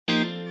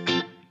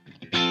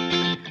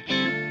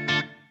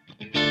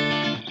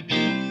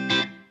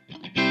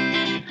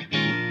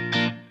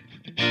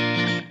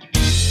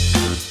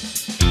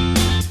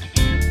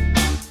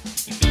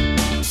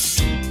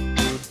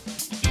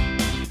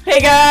Hey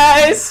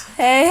guys!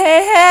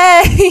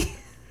 Hey!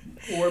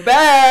 We're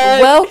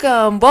back!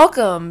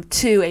 Welcome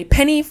to a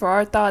Penny for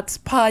Our Thoughts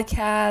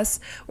podcast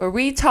where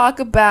we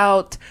talk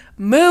about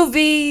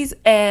movies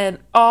and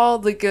all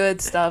the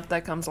good stuff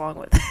that comes along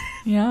with it.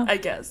 Yeah. I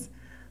guess.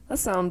 That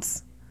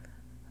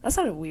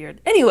sounded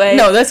weird. Anyway.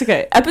 No, that's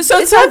okay.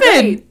 Episode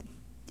 7!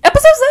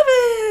 Episode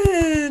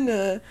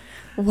 7!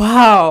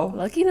 Wow.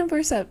 Lucky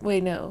number 7.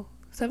 Wait, no.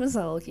 7's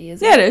not lucky,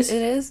 is it? Yeah, it is.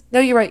 It is?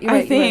 No, you're right.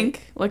 I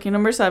think. Lucky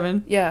number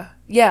 7. Yeah,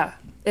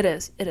 it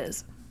is.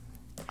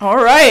 All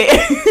right.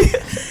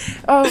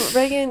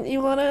 Reagan,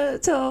 you want to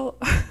tell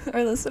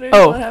our listeners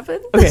what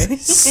happened? Okay.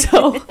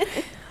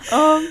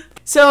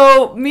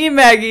 So me and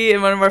Maggie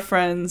and one of our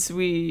friends,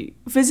 we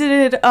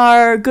visited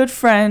our good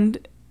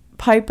friend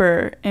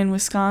Piper in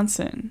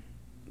Wisconsin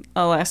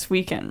last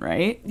weekend,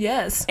 right?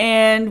 Yes.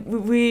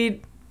 And we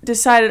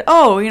decided,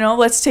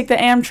 let's take the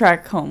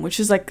Amtrak home,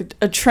 which is like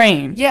a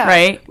train,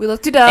 right? We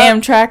looked it up.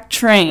 Amtrak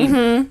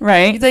train,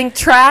 right? You think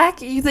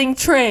track, you think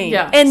train.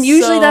 Yeah. And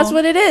usually that's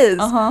what it is.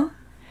 Uh-huh.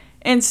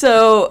 And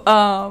so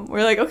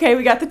we're like, okay,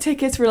 we got the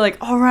tickets. We're like,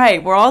 all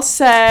right, we're all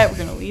set. We're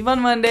going to leave on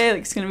Monday.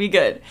 Like, it's going to be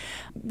good.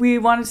 We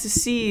wanted to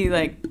see,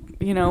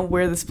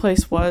 where this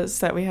place was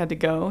that we had to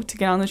go to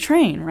get on the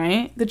train,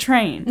 right? The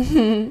train.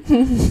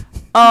 We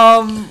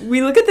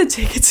look at the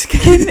tickets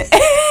again,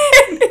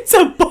 and it's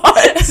a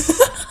bus.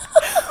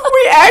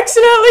 We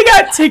accidentally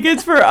got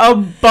tickets for a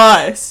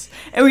bus,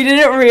 and we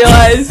didn't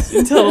realize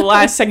until the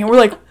last second. We're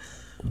like,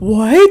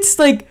 what?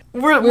 Like,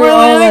 we're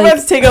literally about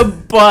to take a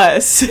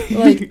bus.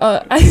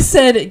 I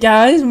said,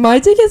 guys, my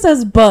ticket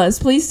says bus.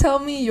 Please tell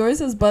me yours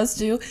says bus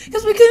too,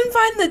 because we couldn't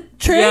find the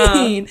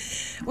train. Yeah.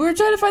 We were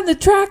trying to find the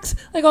tracks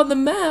on the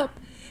map,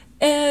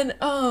 and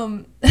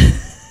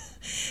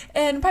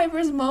and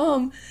Piper's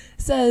mom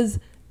says,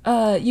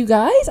 "You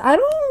guys, I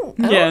don't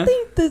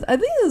think this. I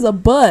think this is a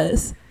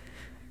bus."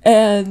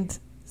 And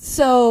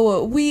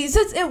so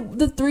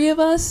the three of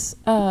us,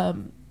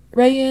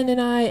 Reagan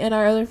and I and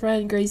our other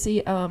friend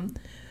Gracie, since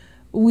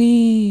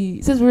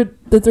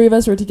the three of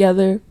us were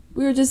together,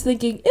 we were just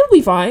thinking it'll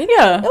be fine.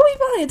 Yeah, it'll be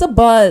fine. It's a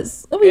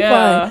bus. It'll be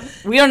fine.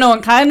 We don't know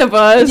what kind of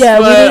bus. Yeah,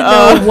 we didn't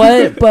know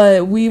what,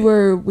 but we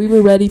were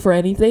ready for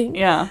anything.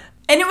 Yeah,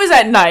 and it was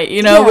at night,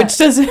 which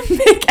doesn't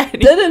make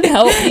didn't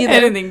help either.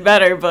 anything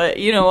better. But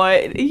you know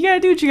what? You gotta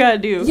do what you gotta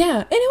do. Yeah,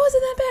 and it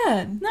wasn't that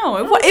bad. No,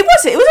 it wasn't.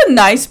 It was a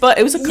nice bus.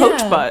 It was a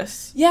coach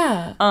bus.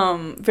 Yeah.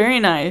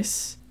 Very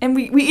nice. And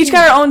we each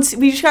got our own.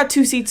 We each got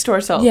 2 seats to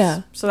ourselves.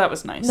 Yeah. So that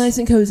was nice. Nice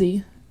and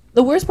cozy.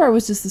 The worst part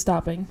was just the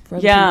stopping for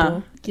other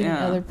people. Getting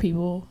other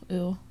people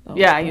ill.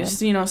 Yeah, you just,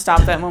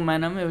 stop that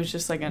momentum. It was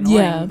just, annoying.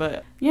 Yeah.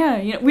 But,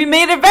 we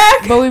made it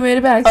back. But we made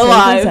it back.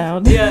 Alive.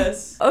 Sound.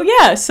 Yes. Oh,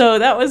 yeah. So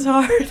that was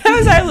hard. That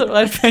was our little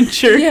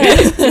adventure. Yeah.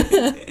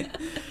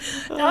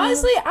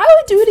 Honestly, I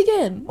would do it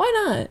again. Why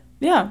not?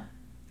 Yeah.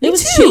 It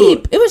was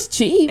cheap. It was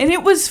cheap. And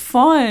it was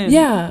fun.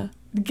 Yeah.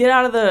 Get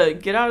out of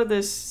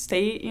this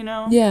state,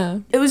 Yeah.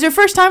 It was your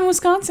first time in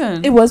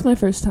Wisconsin. It was my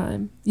first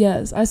time.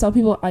 Yes. I saw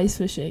people ice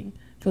fishing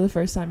for the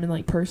first time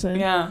in person.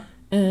 Yeah.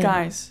 And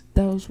guys,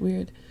 that was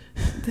weird.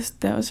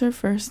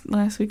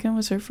 Last weekend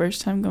was her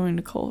first time going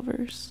to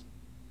Culver's.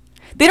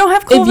 They don't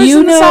have Culver's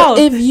in the South.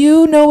 If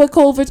you know what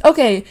Culver's,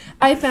 okay,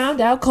 I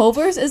found out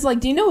Culver's is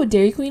do you know what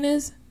Dairy Queen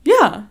is?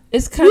 Yeah.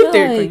 It's kind of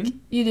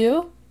Queen. You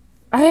do?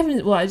 I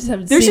just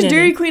haven't There's seen a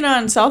Dairy Queen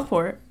on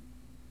Southport.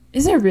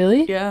 Is there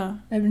really? Yeah.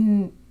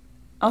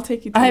 I'll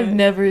take you to I've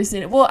never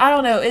seen it. Well, I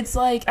don't know. It's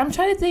I'm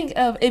trying to think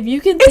of if you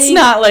can It's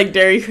not like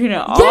Dairy Queen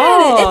at all.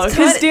 Yeah,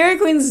 because Dairy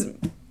Queen's,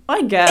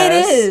 I guess. It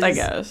is. I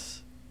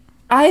guess.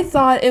 I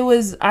thought it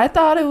was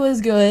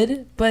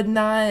good, but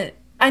not.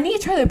 I need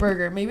to try their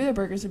burger. Maybe their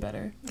burgers are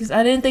better. Because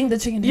I didn't think the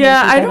chicken tenders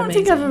Yeah, I don't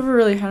amazing. think I've ever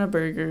really had a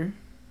burger.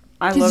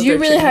 Because you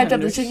really hyped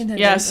up the chicken tenders.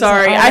 Yeah,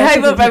 sorry. I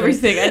hype up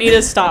everything. I need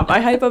to stop. I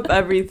hype up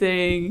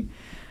everything.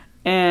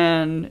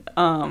 And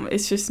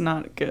it's just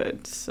not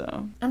good,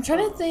 so I'm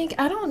trying to think.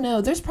 I don't know.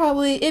 There's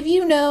probably, if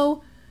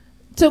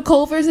so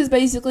Culver's is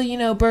basically,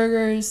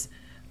 burgers,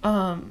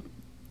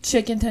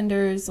 chicken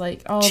tenders,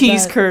 all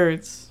cheese that.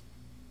 Curds.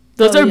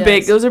 Those are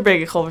big. Those are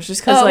big at Culver's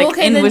just because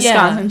in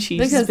Wisconsin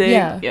cheese is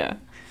big. Yeah.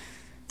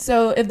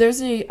 So if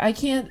there's I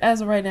can't,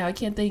 as of right now, I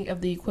can't think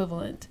of the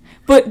equivalent.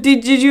 But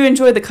did you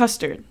enjoy the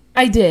custard?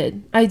 I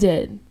did.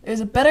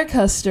 There's a better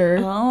custard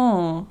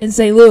in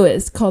St.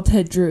 Louis called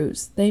Ted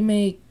Drew's. They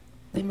make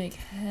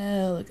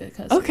hella good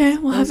custard. Okay,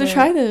 we'll have to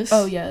try this.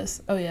 Oh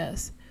yes.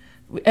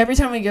 Every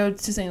time we go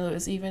to St.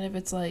 Louis, even if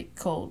it's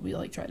cold, we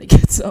try to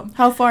get some.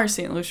 How far is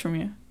St. Louis from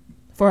you?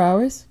 4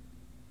 hours.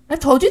 I've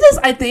told you this,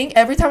 I think,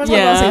 every time I talk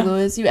about St.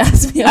 Louis, you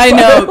ask me. I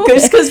know,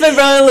 because my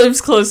brother lives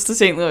close to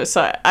St. Louis,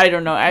 so I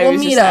don't know. We'll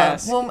meet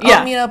up.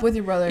 I'll meet up with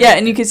your brother. Yeah,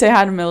 and you can say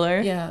hi to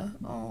Miller. Yeah.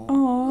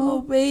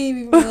 Oh,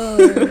 baby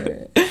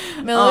Miller.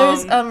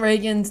 Miller's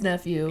Reagan's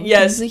nephew.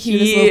 Yes, he's the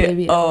cutest little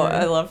baby ever.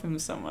 I love him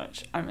so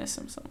much. I miss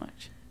him so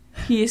much.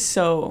 He is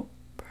so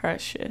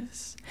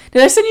precious.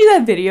 Did I send you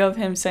that video of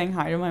him saying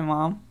hi to my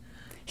mom?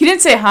 He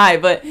didn't say hi,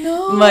 but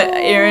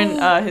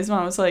Aaron, his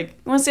mom was like,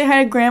 "You want to say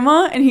hi to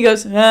Grandma?" And he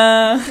goes,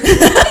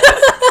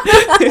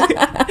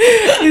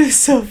 It was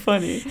so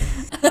funny.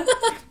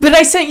 But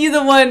I sent you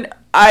the one.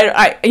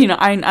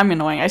 I'm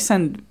annoying. I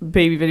send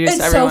baby videos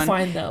to everyone. It's so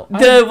fine though.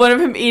 The one of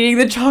him eating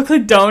the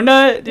chocolate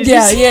donut. Did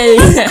you see?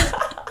 Yeah.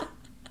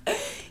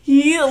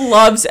 He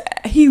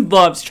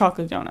loves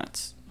chocolate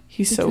donuts.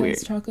 He's so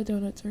weird. Chocolate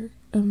donuts are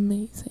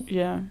amazing.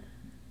 Yeah.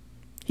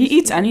 He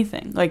eats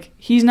anything. Like,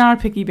 he's not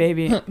a picky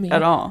baby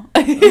at all.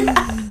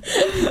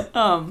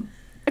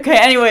 Okay,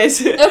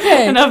 anyways.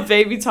 Okay. Enough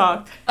baby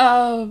talk.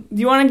 Do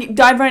you want to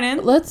dive right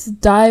in? Let's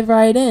dive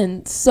right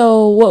in.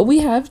 So, what we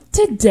have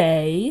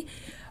today,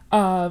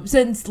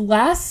 since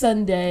last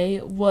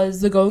Sunday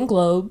was the Golden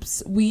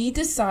Globes, we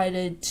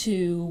decided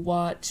to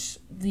watch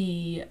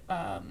the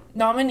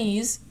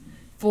nominees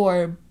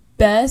for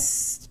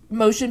Best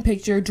Motion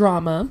Picture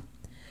Drama.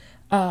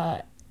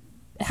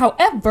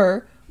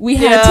 However, we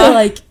had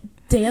to,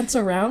 dance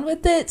around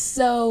with it,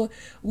 so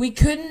we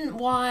couldn't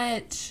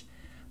watch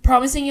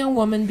Promising Young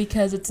Woman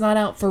because it's not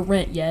out for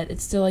rent yet.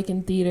 It's still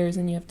in theaters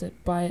and you have to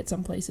buy it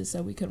some places,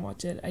 so we couldn't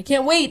watch it. I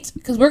can't wait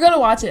because we're gonna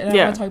watch it and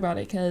I want to talk about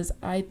it because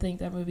I think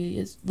that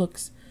movie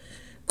looks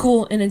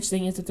cool and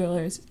interesting. It's a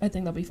thriller. I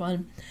think that'll be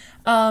fun.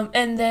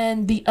 And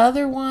then the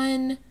other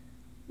one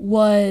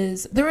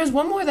was there was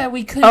one more that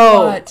we couldn't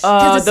watch.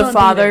 The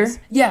Father. Theaters.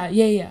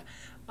 Yeah.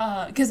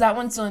 Because that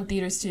one's still in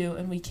theaters too,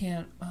 and we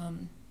can't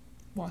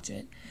watch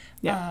it.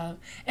 Yeah.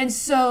 And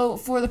so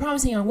for The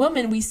Promising Young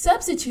Woman, we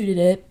substituted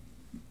it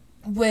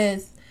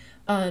with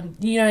the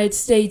United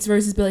States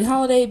versus Billie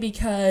Holiday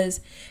because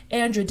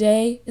Andra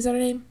Day, is that her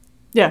name?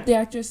 Yeah. The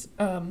actress.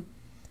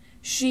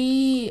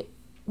 She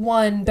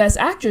won Best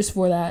Actress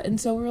for that, and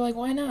so we were like,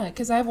 why not?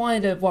 Because I've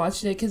wanted to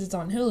watch it because it's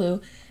on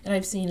Hulu, and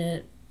I've seen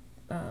it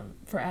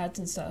for ads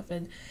and stuff,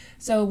 and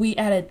so we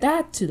added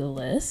that to the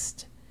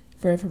list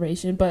for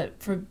information.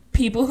 But for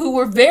people who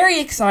were very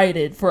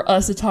excited for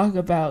us to talk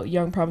about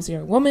Young Promising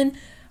Young Woman,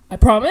 I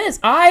promise.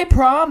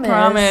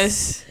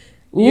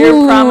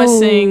 You're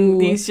promising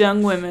these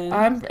young women.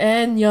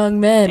 And young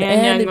men.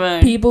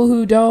 And people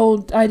who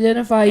don't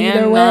identify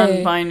either way. And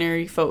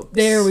non-binary folks.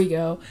 There we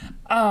go.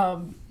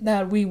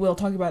 That we will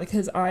talk about it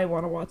because I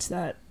want to watch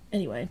that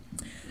anyway.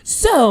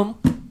 So,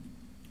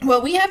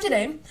 what we have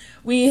today,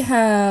 we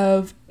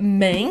have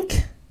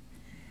Mank,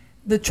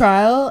 The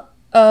Trial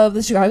of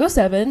the Chicago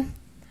 7,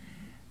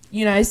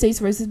 United States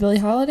versus Billie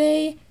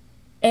Holiday,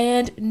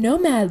 and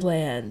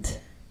Nomadland.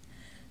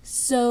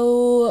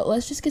 So,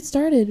 let's just get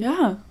started.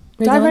 Yeah.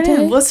 Dive right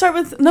in. Let's start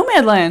with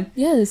Nomadland.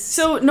 Yes.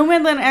 So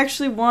Nomadland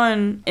actually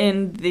won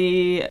in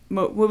the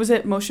what was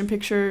it? Motion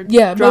picture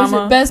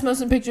drama. Best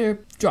motion picture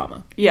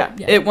drama. Yeah,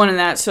 it won in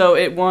that. So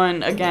it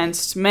won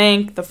against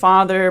Mank, The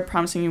Father,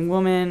 Promising Young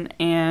Woman,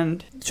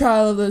 and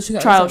Trial of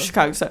Chicago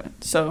 7.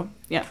 So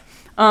yeah.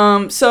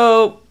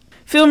 So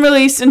film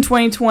released in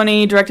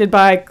 2020, directed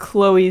by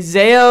Chloe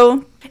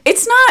Zhao.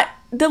 It's not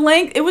the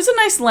length. It was a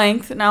nice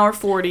length, 1 hour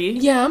 40.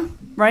 Yeah.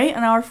 Right?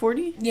 1 hour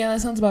 40? Yeah,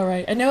 that sounds about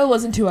right. I know it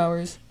wasn't 2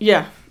 hours.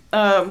 Yeah.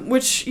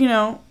 Which,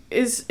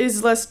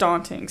 is less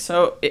daunting.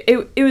 So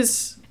it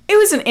was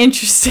an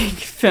interesting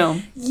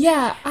film.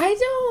 Yeah, I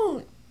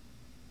don't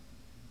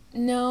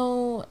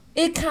know.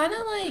 It kind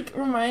of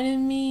reminded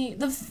me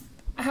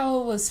how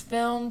it was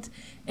filmed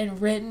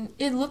and written.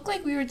 It looked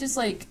like we were just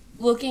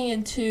looking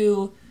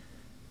into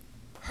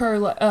her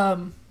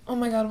oh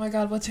my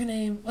god, what's her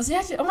name? What's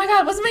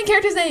the main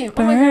character's name?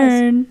 Fern. Oh my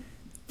gosh.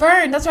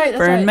 Fern, that's right.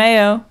 Fern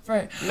Mayo.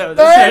 Fern. No,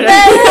 Fern Mayo.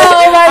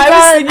 Oh my god. I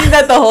was thinking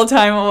that the whole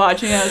time while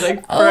watching. I was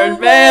like, Fern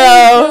Mayo.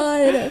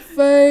 Oh my god,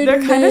 Fern.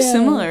 They're kind of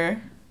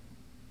similar.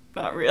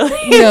 Not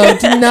really. No,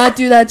 do not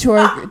do that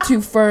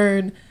to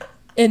Fern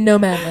in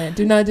Nomadland.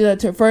 Do not do that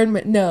to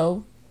Fern.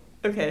 No.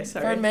 Okay,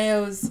 sorry. Fern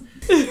Mayo's.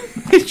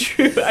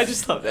 True. I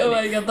just love that. Oh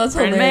my god, that's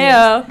Fern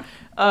hilarious.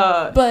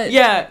 Mayo. But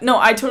yeah, no,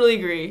 I totally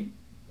agree.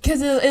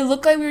 Because it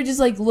looked like we were just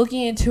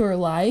looking into her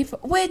life,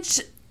 which.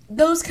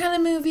 Those kind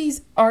of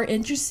movies are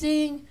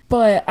interesting,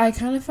 but I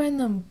kind of find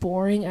them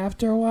boring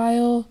after a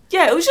while.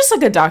 Yeah, it was just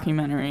like a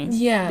documentary.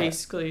 Yeah.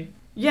 Basically.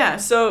 Yeah,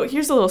 so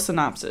here's a little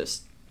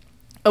synopsis.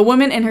 A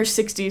woman in her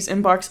 60s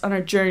embarks on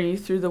a journey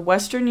through the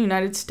western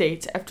United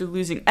States after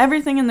losing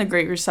everything in the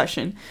Great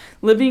Recession,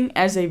 living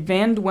as a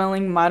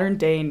van-dwelling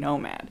modern-day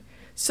nomad.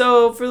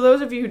 So, for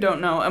those of you who don't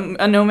know,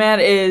 a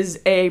nomad is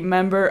a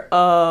member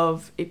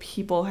of a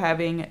people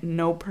having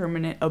no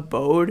permanent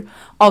abode,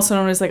 also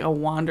known as a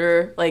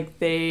wanderer.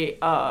 They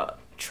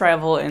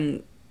travel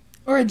in...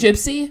 Or a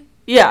gypsy?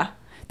 Yeah.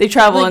 They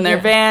travel in their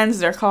vans,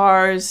 their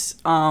cars,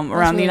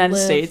 around the United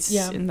States,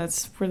 yeah. And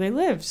that's where they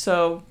live.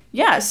 So,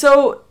 yeah.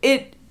 So,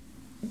 it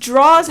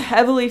draws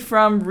heavily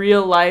from the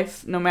real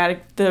life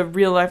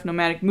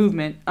nomadic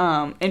movement,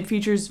 and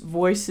features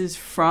voices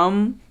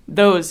from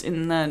those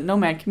in the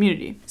nomad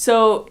community.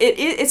 So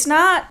it's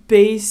not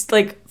based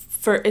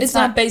it's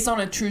not based on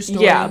a true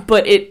story. Yeah,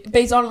 but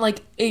based on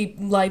a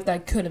life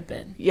that could have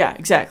been. Yeah,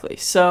 exactly.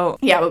 So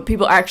yeah, but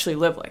people actually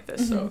live like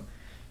this. Mm-hmm. So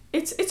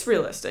it's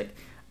realistic.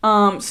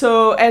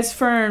 So as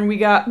Fern, we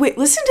got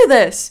listen to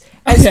this.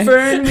 As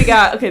Fern, we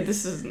got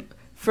this is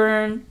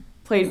Fern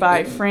played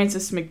by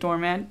Frances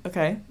McDormand.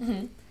 Okay.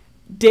 Mm-hmm.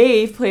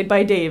 Dave, played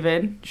by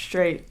David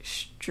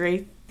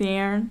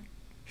Strathairn.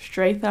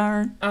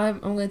 I'm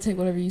gonna take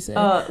whatever you say.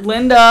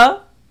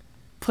 Linda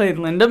played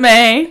Linda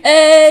May.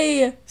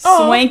 Hey!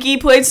 Swanky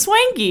played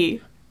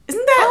Swanky.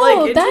 Isn't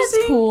that, interesting?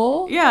 That's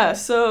cool. Yeah,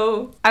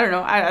 so, I don't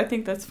know. I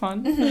think that's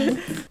fun.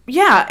 Mm-hmm.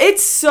 Yeah,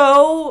 it's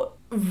so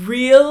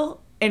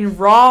real and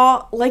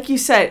raw. Like you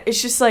said,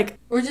 it's just like...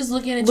 We're just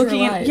looking at your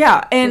life.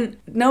 Yeah, and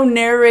no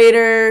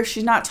narrator.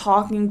 She's not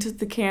talking to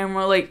the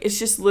camera. Like, it's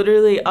just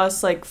literally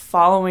us, like,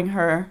 following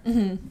her.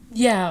 Mm-hmm.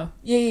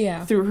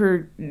 Yeah.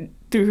 Through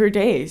her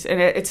days.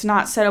 And it's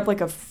not set up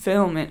like a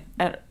film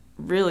at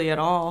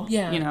all.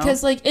 Yeah, you know?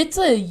 because, like, it's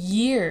a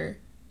year...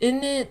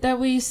 Isn't it that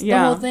the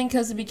whole thing,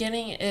 because the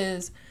beginning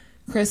is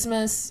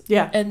Christmas,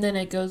 and then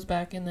it goes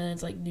back, and then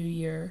it's like New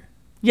Year.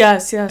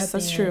 Yes,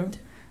 that's true.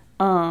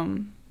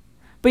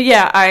 But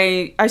yeah,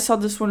 I saw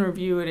this one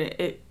review, and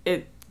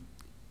it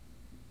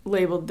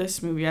labeled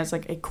this movie as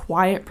like a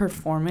quiet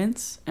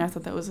performance, and I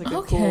thought that was like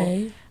a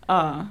cool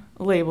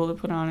label to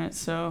put on it.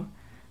 So,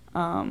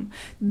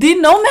 the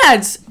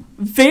Nomads,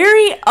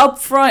 very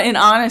upfront and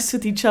honest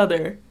with each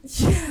other.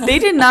 Yeah. They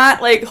did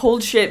not like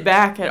hold shit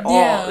back at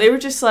all. They were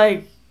just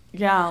like.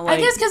 Yeah, like...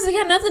 I guess because they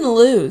got nothing to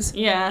lose.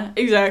 Yeah,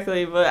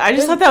 exactly. But I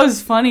just thought that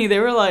was funny. They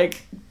were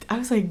like... I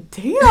was like,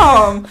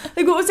 damn! Like,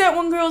 what was that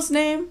one girl's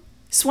name?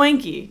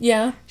 Swanky.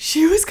 Yeah.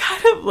 She was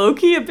kind of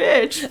low-key a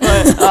bitch.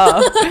 But,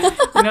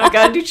 you know,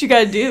 gotta do what you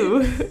gotta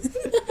do.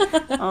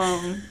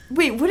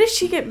 Wait, what did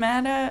she get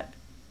mad at?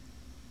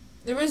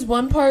 There was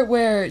one part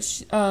where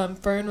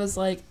Fern was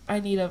like, I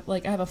have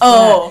a flat.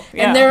 Oh,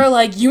 yeah. And they were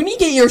like, you need to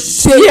get your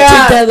shit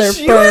together,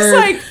 she Fern. Was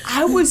like,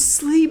 I was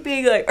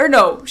sleeping, like, or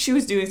no, she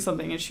was doing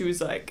something, and she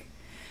was like,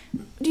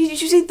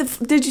 did you see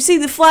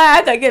the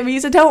flag? Like, it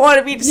means I don't want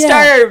to be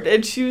disturbed. Yeah.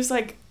 And she was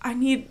like,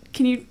 can you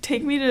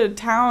take me to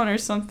town or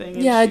something?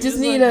 And I just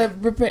need to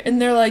repair. And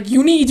they're like,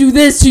 you need to do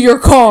this to your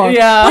car.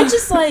 Yeah. Which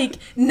is, like,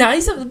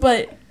 nice,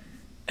 but...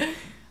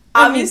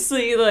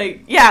 Obviously,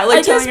 like,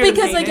 I guess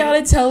because I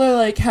gotta tell her,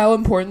 like, how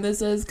important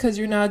this is, because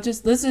you're not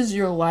just, this is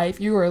your life,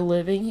 you are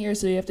living here,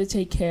 so you have to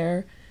take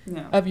care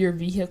of your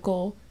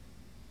vehicle,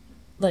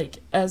 like,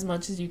 as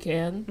much as you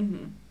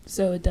can,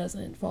 so it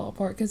doesn't fall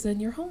apart, because then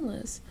you're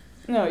homeless.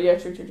 No, yeah,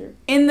 true.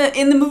 In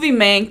the movie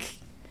Mank,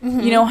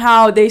 you know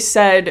how they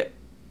said,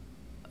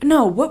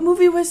 no, what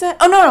movie was that?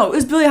 Oh, no, it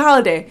was Billie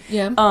Holiday.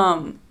 Yeah.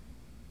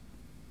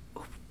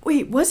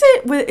 Wait, was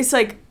it, it's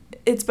like,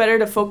 it's better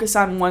to focus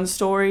on one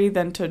story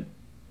than to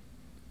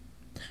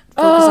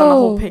focus on the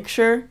whole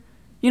picture.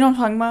 You know what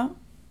I'm talking about?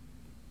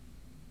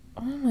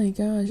 Oh my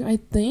gosh, I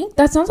think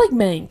that sounds like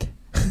Mank.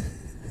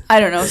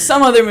 I don't know,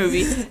 some other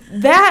movie.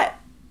 That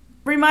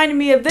reminded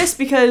me of this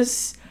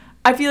because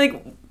I feel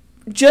like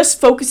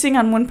just focusing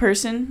on one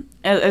person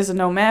as a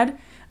nomad,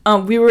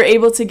 we were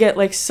able to get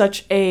like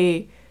such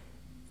a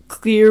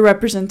clear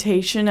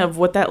representation of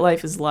what that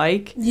life is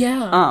like.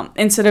 Yeah.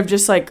 Instead of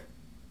just like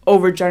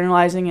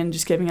overgeneralizing and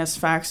just giving us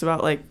facts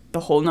about like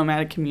the whole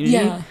nomadic community.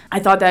 Yeah. I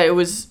thought that it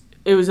was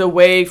a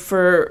way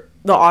for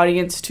the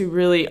audience to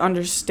really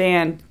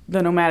understand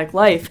the nomadic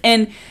life,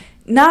 and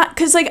not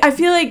because like I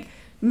feel like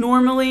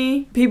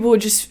normally people would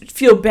just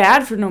feel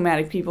bad for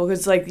nomadic people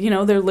because like, you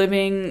know, they're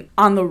living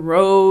on the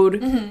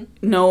road,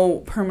 no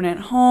permanent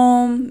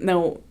home,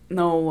 no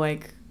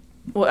like,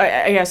 well,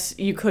 I guess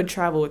you could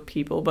travel with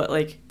people, but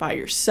like by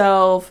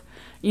yourself,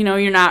 you know,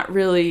 you're not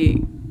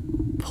really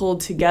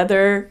pulled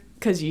together.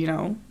 Because, you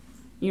know,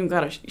 you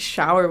got a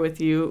shower with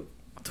you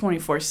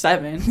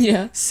 24/7.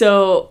 Yeah.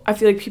 So I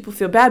feel like people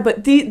feel bad,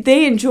 but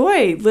they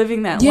enjoy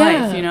living that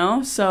life, you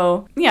know?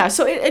 So, yeah,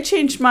 so it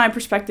changed my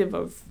perspective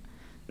of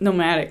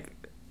nomadic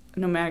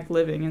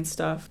living and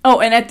stuff.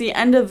 Oh, and at the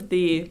end of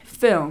the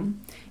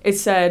film, it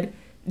said,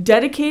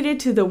 dedicated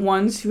to the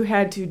ones who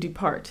had to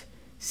depart.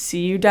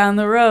 See you down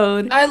the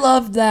road. I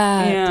loved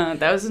that. Yeah,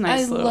 that was a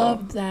nice little... I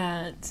loved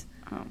that.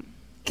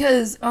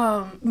 Because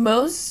I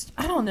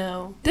don't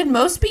know. Did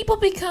most people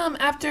become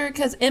after,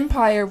 because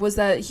Empire was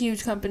that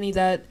huge company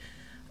that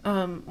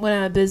went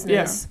out of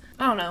business.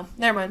 Yeah. I don't know.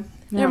 Never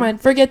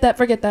mind. Forget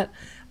that.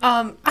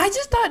 I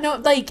just thought, no,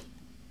 like,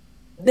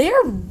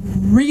 they're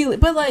really,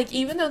 but like,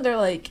 even though they're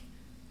like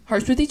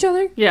harsh with each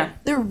other,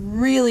 they're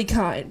really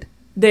kind.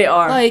 They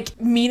are.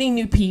 Like, meeting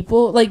new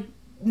people, like,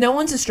 no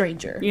one's a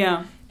stranger.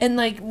 Yeah. And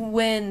like,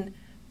 when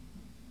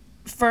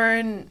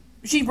Fern,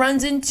 she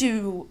runs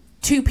into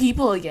two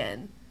people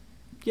again.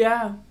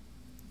 Yeah.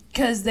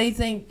 Because they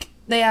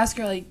ask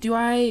her, like,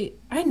 I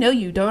know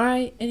you, don't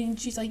I? And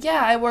she's like, yeah,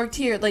 I worked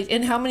here. Like,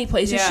 in how many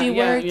places she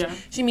worked. Yeah.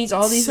 She meets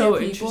all these new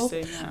people.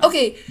 Yeah.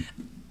 Okay.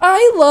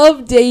 I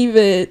love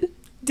David.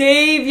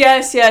 Dave,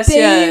 yes.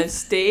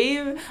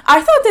 Dave.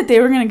 I thought that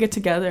they were going to get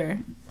together.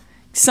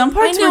 Some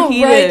parts were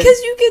heated. Right?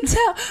 Because you can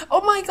tell.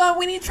 Oh, my God.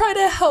 When he tried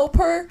to help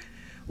her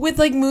with,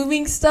 like,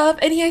 moving stuff,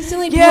 and he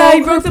accidentally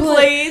broke the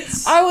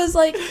plates. I was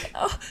like,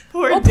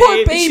 poor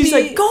baby. She's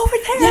like, go over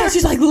there. Yeah,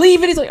 she's like,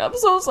 leave it. He's like, I'm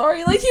so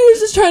sorry. Like, he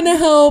was just trying to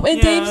help. And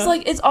Dave's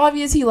like, it's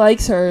obvious he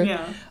likes her.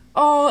 Yeah.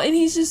 Oh, and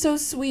he's just so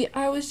sweet.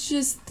 I was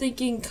just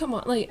thinking, come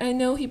on. Like, I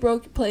know he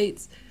broke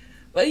plates,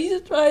 But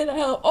he's trying to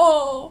help.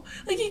 Oh,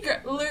 like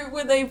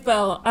when they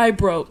fell, I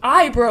broke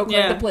like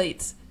the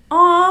plates.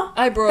 Aw,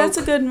 I broke. That's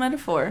a good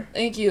metaphor.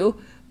 Thank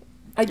you.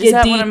 Is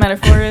that what a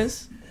metaphor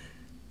is?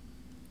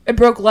 I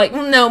broke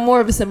more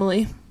of a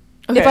simile.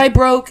 Okay. If I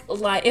broke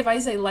if I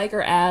say like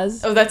or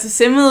as. Oh, that's a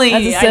simile.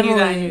 That's a simile.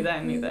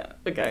 I knew that.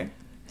 Okay.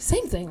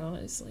 Same thing,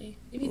 honestly.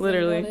 If you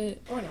Literally.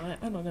 think about it, or not,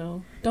 I don't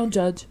know. Don't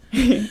judge.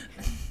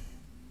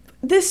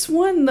 This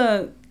won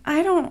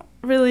I don't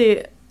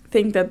really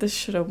think that this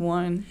should have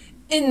won.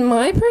 In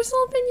my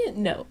personal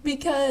opinion, no.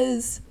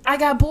 Because I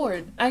got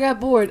bored.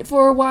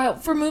 For a while.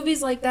 For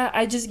movies like that,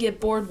 I just get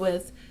bored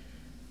with.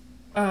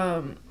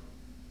 It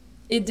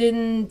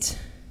didn't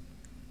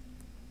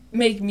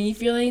make me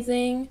feel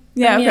anything.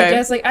 Yeah, I okay.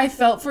 guess, like, I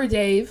felt for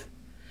Dave.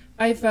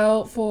 I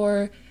felt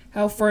for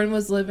how Fern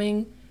was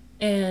living.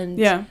 And,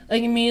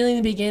 like, immediately in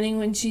the beginning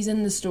when she's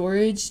in the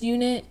storage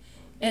unit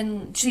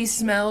and she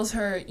smells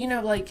her,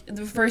 like,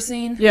 the first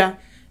scene. Yeah.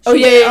 All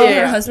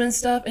her husband's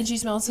stuff, and she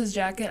smells his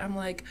jacket. I'm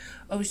like,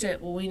 oh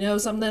shit, well, we know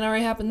something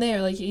already happened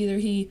there. Like, either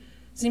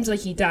seems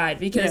like he died,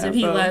 because if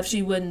he left,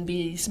 she wouldn't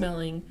be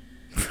smelling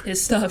his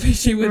stuff.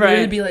 She would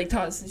really be like,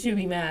 she would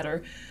be mad,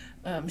 or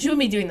she wouldn't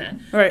be doing that.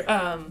 Right.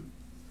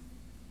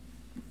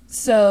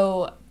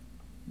 So,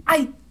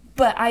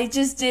 I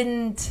just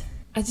didn't.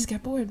 I just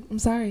got bored. I'm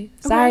sorry.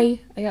 Okay.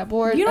 Sorry, I got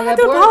bored. You don't have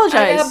to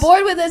apologize. I got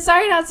bored with it.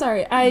 Sorry, not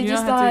sorry. I You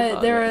just don't have to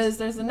thought apologize.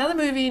 there's another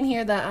movie in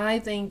here that I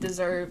think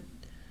deserved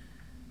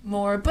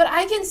more, but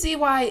I can see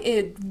why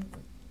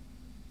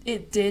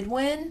it did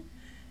win,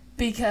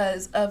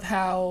 because of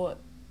how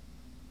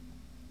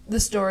the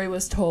story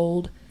was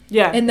told.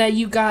 Yeah. And that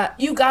you got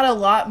a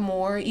lot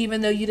more,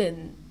 even though you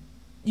didn't.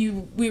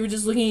 We were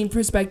just looking in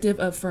perspective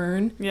of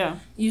Fern. Yeah.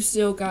 You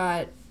still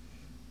got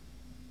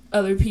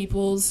other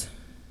people's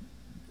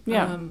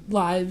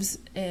lives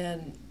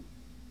and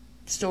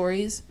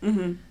stories.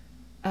 Mm-hmm.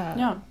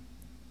 Yeah.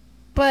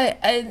 But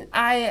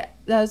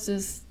that's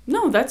just...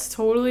 No, that's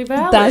totally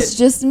valid. That's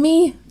just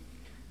me.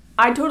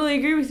 I totally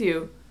agree with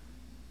you.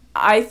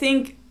 I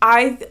think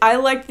I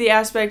liked the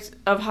aspect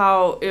of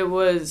how it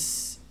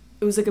was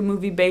like a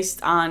movie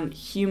based on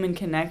human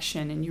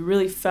connection, and you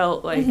really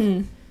felt like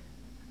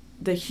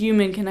the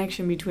human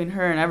connection between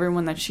her and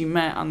everyone that she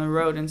met on the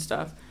road and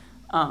stuff.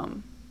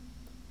 And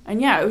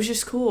yeah, it was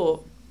just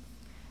cool.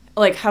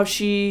 Like how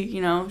she,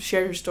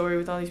 shared her story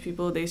with all these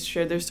people. They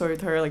shared their story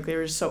with her. Like they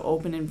were just so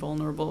open and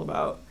vulnerable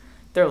about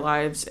their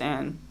lives.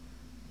 And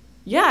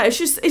yeah, it's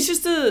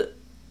just a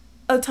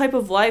type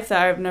of life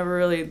that I've never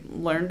really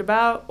learned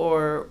about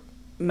or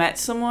met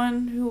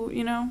someone who,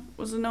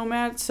 was a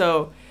nomad.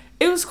 So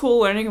it was cool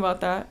learning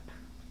about that.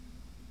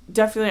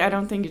 Definitely, I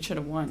don't think it should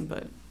have won,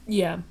 but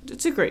yeah,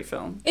 it's a great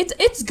film.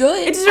 It's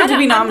good. It deserved to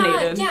be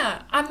nominated.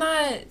 I'm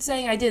not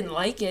saying I didn't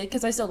like it,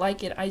 because I still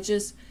like it. I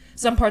just,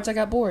 some parts I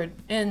got bored,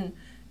 and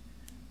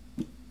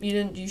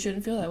you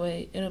shouldn't feel that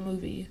way in a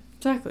movie.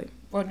 Exactly.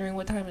 Wondering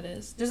what time it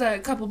is. There's a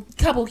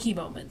couple key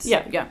moments.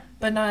 Yeah.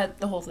 But not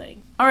the whole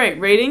thing. All right,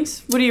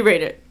 ratings. What do you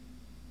rate it?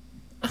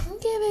 I'm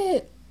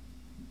gonna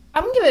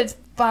give it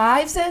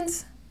 5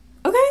 cents.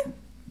 Okay.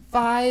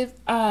 5,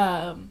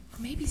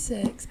 maybe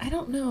 6. I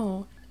don't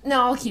know.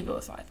 No, I'll keep it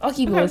with 5. I'll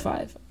keep it with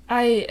 5.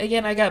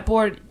 I got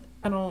bored.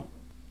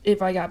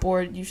 If I got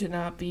bored, you should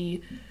not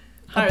be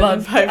higher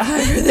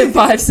than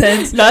 5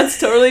 cents. That's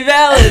totally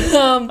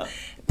valid.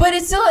 But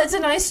it's a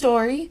nice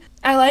story.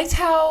 I liked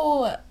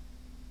how,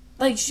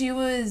 like, she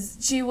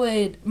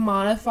would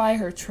modify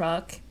her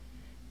truck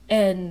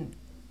and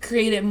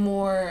create it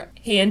more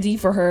handy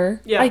for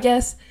her, I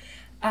guess.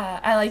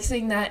 I like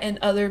seeing that in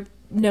other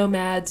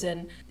nomads,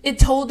 and it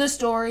told the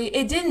story.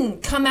 It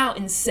didn't come out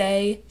and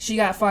say she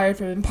got fired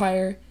from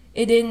Empire.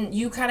 It didn't.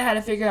 You kind of had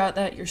to figure out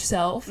that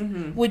yourself,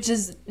 which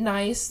is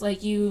nice.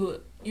 Like, you're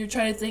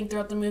trying to think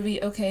throughout the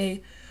movie,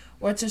 okay,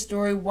 what's her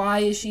story? Why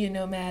is she a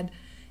nomad?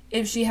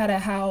 If she had a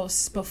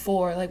house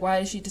before, like, why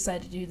did she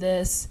decide to do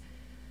this?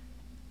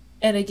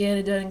 And again,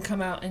 it doesn't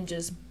come out and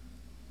just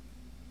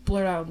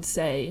blurt out and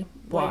say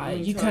why.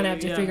 You kind of have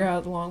to figure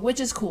out along, which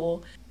is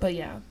cool. But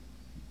yeah,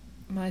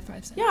 my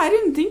 5 cents. Yeah, I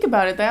didn't think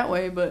about it that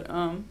way, but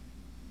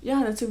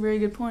yeah, that's a very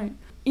good point.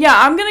 Yeah,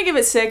 I'm gonna give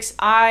it 6.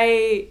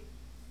 I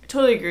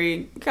totally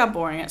agree. It got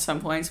boring at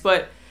some points,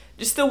 but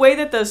just the way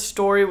that the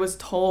story was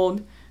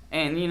told,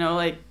 and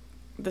like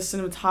the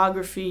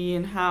cinematography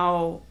and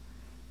how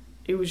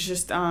it was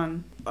just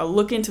a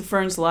look into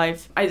Fern's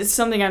life. It's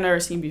something I've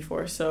never seen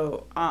before,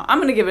 so I'm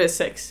gonna give it a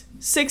 6.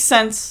 6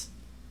 cents.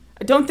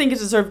 I don't think it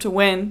deserved to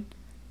win.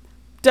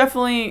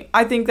 Definitely,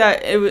 I think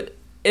that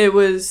it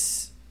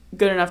was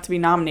good enough to be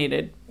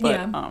nominated, but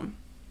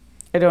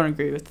I don't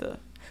agree with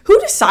who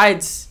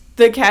decides.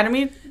 The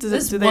Academy? Do they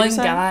decide?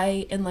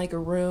 Guy in like a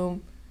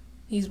room,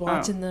 he's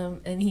watching them,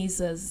 and he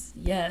says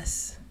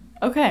yes.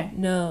 Okay.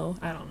 No,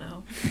 I don't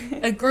know.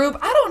 A group,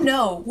 I don't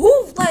know.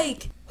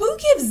 Who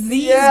gives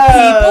these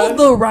people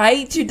the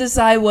right to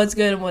decide what's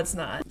good and what's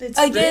not?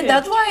 Again,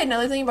 that's why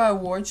another thing about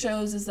award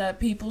shows is that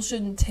people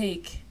shouldn't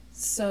take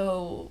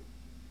so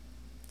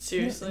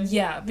Seriously?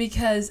 Yeah,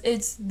 because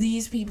it's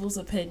these people's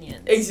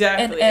opinions.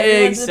 Exactly. And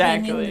everyone's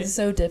opinion is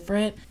so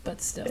different,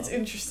 but still. It's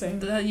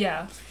interesting.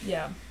 Yeah.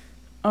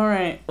 All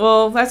right.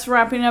 Well, that's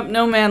wrapping up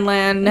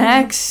Nomadland.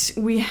 Next,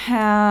 we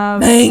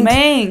have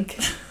Mank.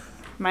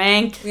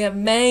 Mank. We have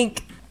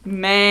Mank.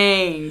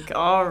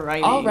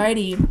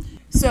 Alrighty.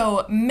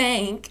 So,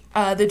 Mank,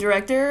 the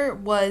director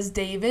was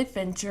David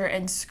Fincher,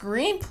 and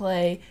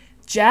screenplay,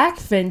 Jack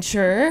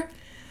Fincher,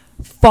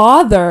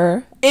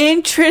 father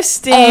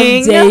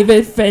Interesting. of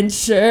David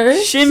Fincher.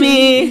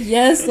 Shimmy.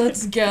 Yes,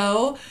 let's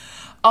go.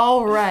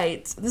 All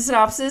right. The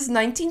synopsis: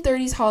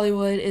 1930s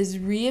Hollywood is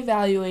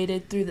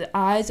reevaluated through the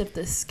eyes of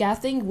the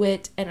scathing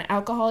wit and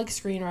alcoholic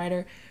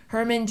screenwriter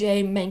Herman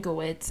J.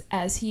 Mankiewicz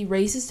as he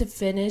races to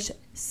finish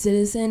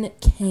Citizen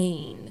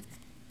Kane.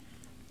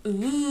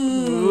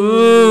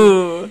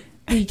 Ooh.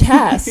 The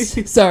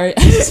cast. Sorry,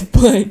 I just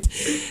blanked.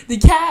 The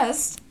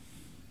cast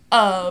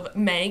of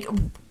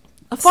Mank.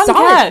 A fun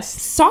cast.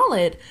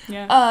 Solid.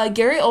 Yeah.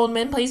 Gary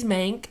Oldman plays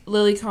Mank.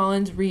 Lily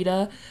Collins,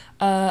 Rita.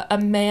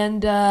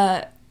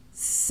 Amanda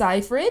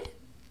Seyfried,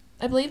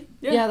 I believe.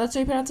 Yeah, that's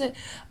how you pronounce it.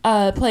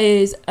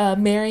 Plays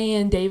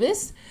Marion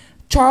Davis.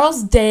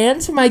 Charles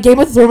Dance, for my Game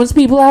of Thrones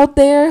people out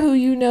there who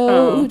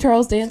who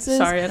Charles Dance is.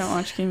 Sorry, I don't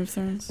watch Game of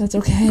Thrones. That's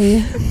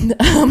okay.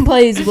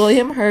 Plays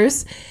William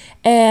Hurst.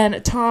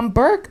 And Tom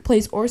Burke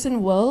plays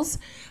Orson Welles,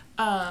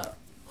 who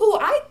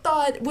I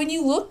thought, when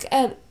you look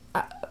at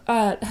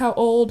how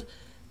old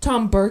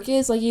Tom Burke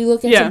is, like you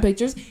look at some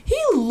pictures,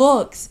 he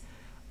looks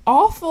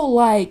awful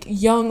like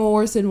young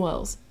Orson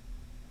Welles.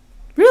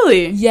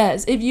 Really?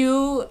 Yes. If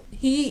you...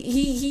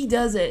 He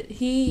does it.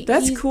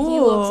 That's cool. He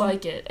looks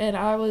like it, and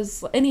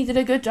he did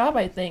a good job,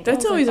 I think.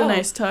 That's always a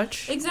nice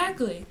touch.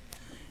 Exactly.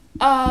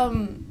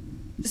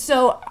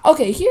 So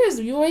okay,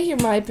 you want to hear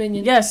my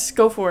opinion? Yes,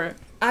 go for it.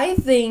 I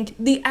think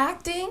the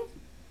acting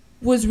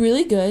was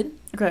really good.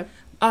 Okay.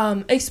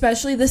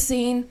 Especially the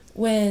scene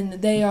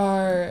when they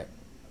are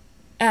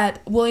at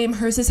William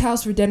Hurst's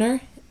house for dinner,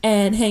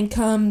 and Mank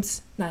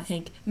comes. Sorry,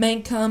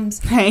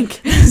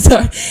 Hank.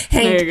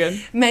 No, you're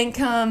good. Mank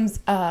comes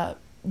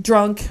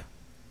drunk.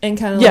 And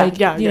kind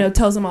of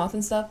tells him off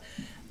and stuff.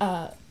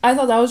 I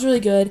thought that was really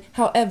good.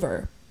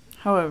 However,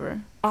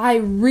 I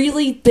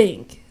really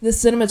think the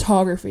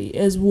cinematography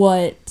is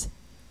what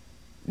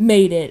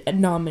made it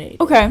nominated.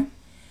 Okay.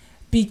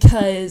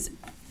 Because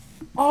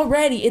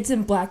already it's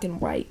in black and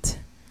white.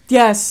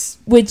 Yes.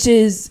 Which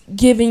is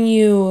giving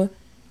you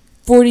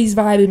 40s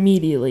vibe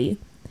immediately.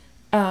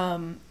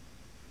 And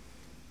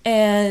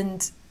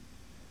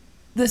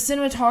the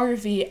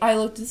cinematography, I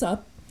looked this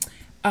up.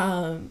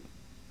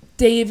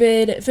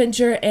 David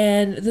Fincher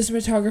and the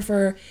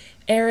cinematographer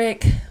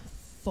Eric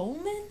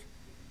Folman?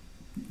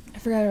 I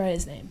forgot to write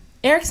his name.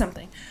 Eric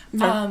something.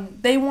 Okay.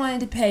 They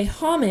wanted to pay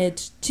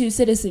homage to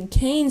Citizen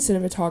Kane's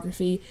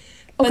cinematography,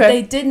 but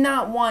they did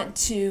not want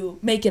to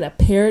make it a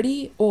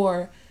parody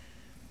or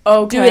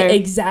do it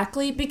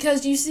exactly,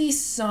 because you see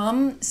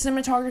some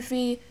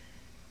cinematography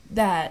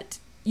that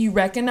you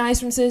recognize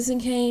from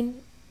Citizen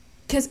Kane.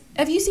 Because,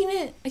 have you seen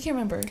it? I can't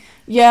remember.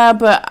 Yeah,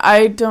 but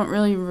I don't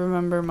really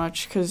remember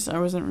much because I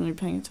wasn't really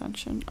paying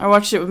attention. I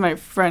watched it with my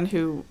friend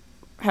who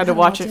had to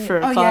watch it for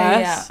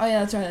class.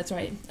 Yeah, that's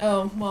right.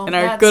 Oh, well, in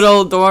our good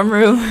old dorm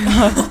room.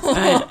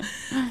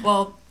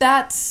 Well,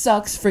 that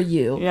sucks for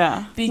you.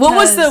 Yeah. What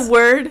was the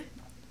word?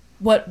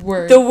 What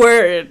word? The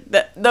word.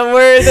 The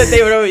word that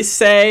they would always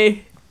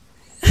say.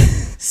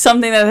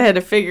 Something that they had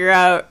to figure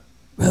out.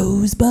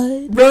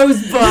 Rosebud.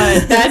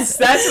 That's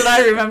what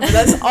I remember.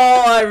 That's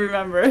all I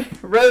remember.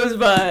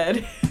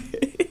 Rosebud.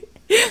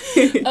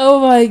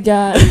 Oh my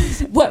god.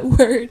 What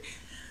word?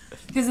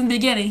 Because in the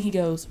beginning he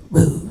goes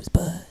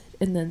Rosebud,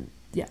 and then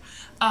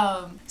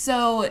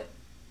so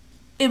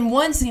in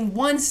one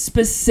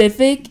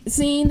specific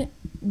scene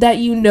that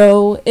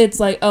it's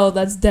like, oh,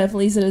 that's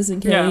definitely Citizen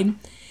Kane,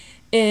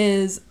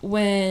 is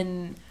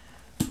when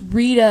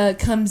Rita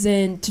comes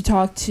in to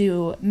talk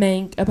to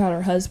Mank about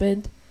her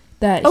husband.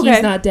 That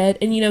he's not dead,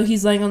 and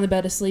he's laying on the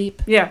bed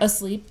asleep.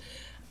 But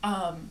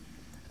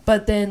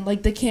then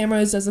the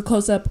camera does a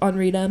close up on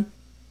Rita,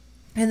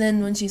 and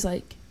then when she's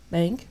like,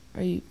 Mank,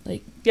 are you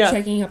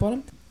checking up on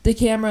him? The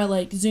camera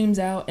zooms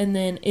out, and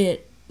then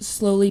it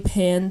slowly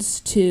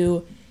pans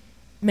to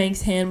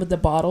Mank's hand with the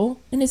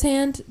bottle in his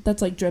hand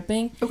that's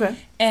dripping. Okay.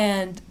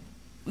 And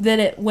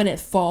then when it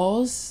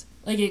falls,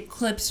 it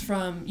clips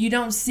from, you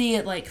don't see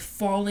it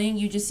falling,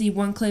 you just see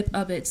one clip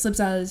of it slips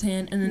out of his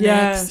hand, and the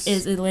next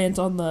is it lands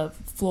on the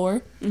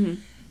floor.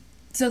 Mm-hmm.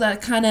 So that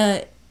kind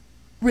of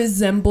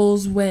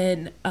resembles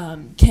when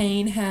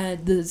Kane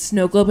had the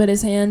snow globe in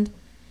his hand,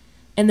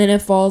 and then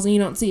it falls, and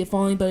you don't see it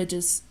falling, but it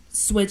just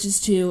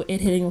switches to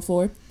it hitting the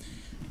floor.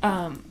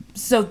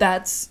 So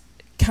that's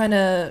kind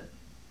of,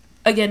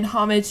 again,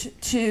 homage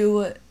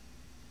to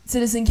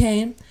Citizen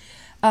Kane.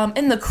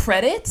 In the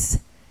credits...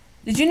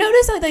 Did you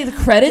notice the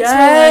credits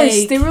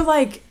were they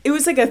were it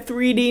was a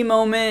 3D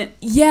moment.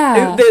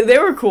 Yeah. They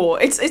were cool.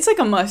 It's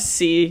a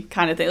must-see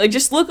kind of thing.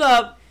 Just look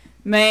up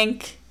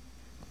Mank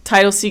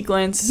title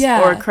sequence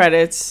or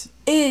credits.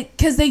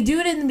 Because they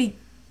do it in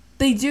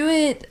they do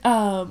it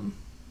kind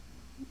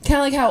of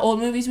like how old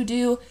movies would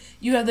do.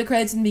 You have the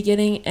credits in the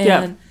beginning,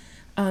 and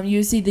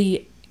you see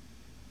the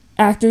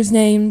actors'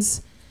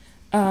 names.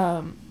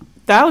 That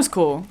was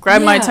cool.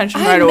 Grabbed my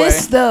attention right away. I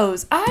miss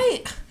those.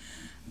 I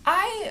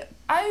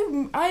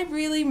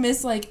really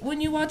miss, like, when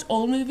you watch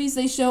old movies,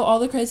 they show all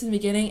the credits in the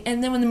beginning,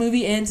 and then when the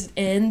movie ends, it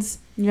ends.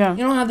 Yeah.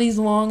 You don't have these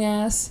long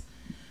ass,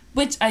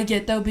 which I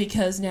get, though,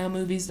 because now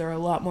movies, there are a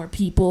lot more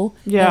people.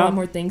 Yeah. A lot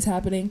more things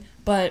happening.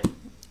 But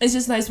it's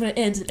just nice when it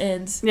ends, it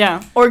ends.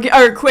 Yeah. Or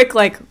a quick,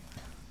 like,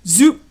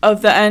 zoop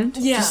of the end.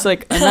 Yeah. Just,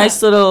 like, a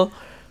nice little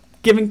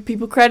giving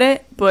people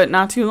credit, but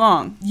not too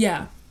long.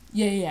 Yeah.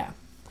 Yeah.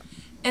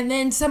 And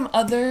then some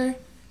other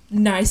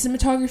nice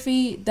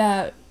cinematography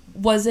that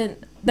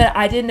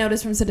I didn't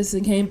notice from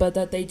Citizen Kane, but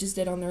that they just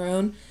did on their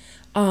own.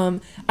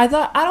 I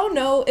don't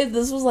know if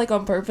this was, like,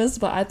 on purpose,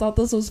 but I thought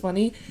this was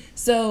funny.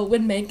 So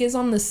when Mank is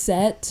on the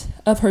set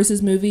of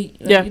Hearst's movie,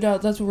 you know,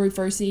 that's where we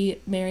first see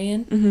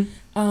Marion.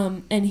 Mm-hmm.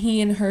 And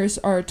he and Hearst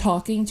are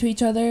talking to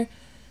each other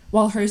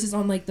while Hearst is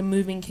on, like, the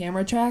moving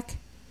camera track.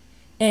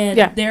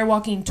 And they're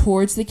walking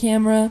towards the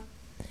camera,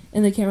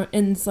 and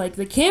it's like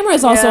the camera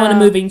is also on a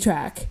moving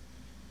track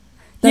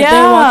that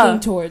they're walking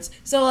towards.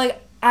 So,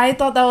 like, I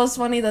thought that was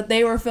funny that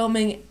they were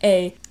filming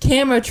a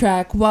camera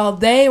track while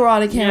they were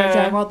on a camera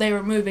track while they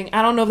were moving.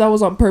 I don't know if that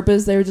was on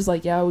purpose. They were just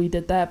like, yeah, we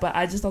did that. But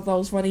I just thought that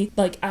was funny.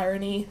 Like,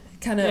 irony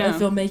kind of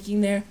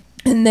filmmaking there.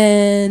 And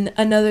then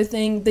another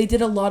thing, they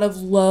did a lot of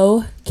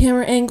low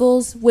camera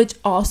angles, which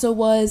also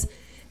was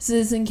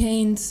Citizen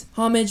Kane's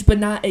homage, but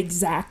not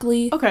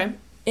exactly. Okay.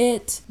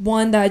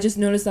 One that I just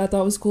noticed that I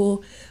thought was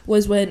cool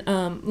was when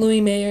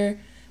Louis Mayer,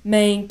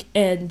 Mank,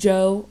 and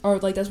Joe are,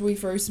 like, that's where we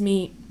first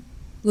meet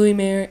Louis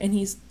Mayer, and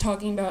he's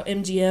talking about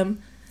MGM.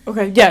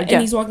 Okay, yeah. And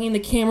he's walking, the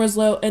camera's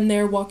low, and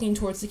they're walking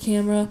towards the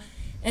camera,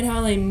 and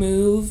how they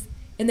move,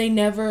 and they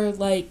never,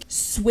 like,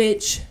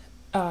 switch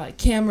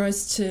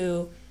cameras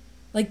to,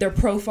 like, their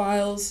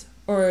profiles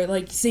or,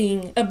 like,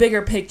 seeing a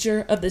bigger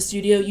picture of the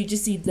studio. You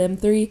just see them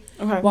three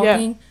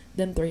walking. Yeah.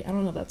 Them three. I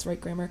don't know if that's right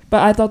grammar,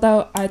 but I thought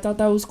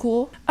that was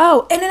cool.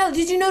 Oh, and then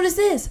did you notice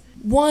this?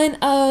 One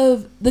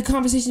of the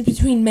conversations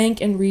between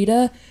Mank and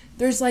Rita,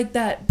 there's, like,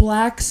 that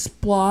black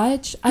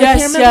splotch. I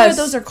can't remember what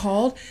those are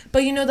called,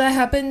 but you know that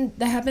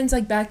happens,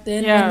 like, back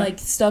then when, like,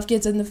 stuff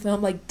gets in the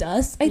film, like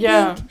dust, I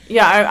think.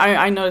 Yeah,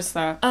 I noticed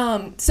that.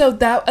 So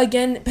that,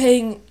 again,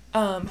 paying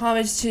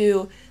homage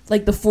to,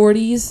 like, the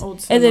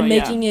 40s and then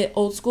making it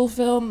old school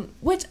film,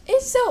 which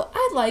is so,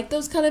 I like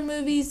those kind of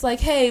movies. Like,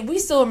 hey, we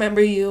still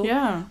remember you.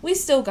 Yeah. We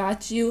still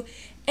got you.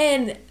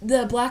 And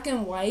the black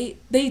and white,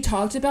 they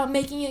talked about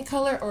making it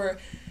color, or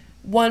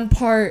one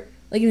part,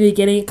 like, in the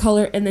beginning,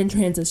 color, and then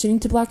transitioning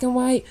to black and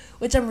white,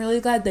 which I'm really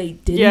glad they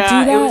didn't do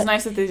that. Yeah, it was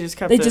nice that they just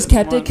kept it. They just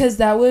kept it, because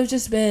that would have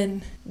just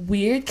been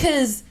weird,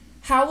 because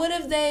how would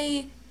have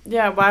they...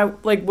 Yeah, why,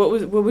 like, what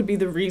would be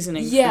the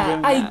reasoning for doing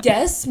that? I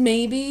guess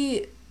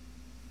maybe...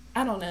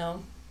 I don't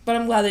know. But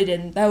I'm glad they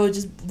didn't. That would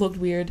just looked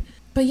weird.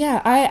 But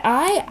yeah,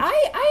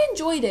 I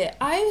enjoyed it.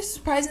 I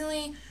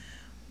surprisingly,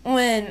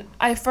 when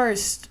I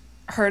first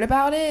heard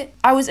about it,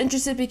 I was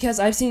interested because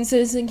I've seen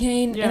Citizen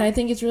Kane and I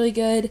think it's really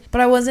good,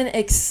 but I wasn't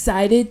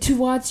excited to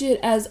watch it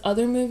as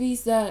other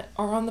movies that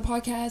are on the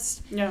podcast.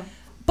 Yeah.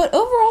 But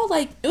overall,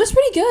 like, it was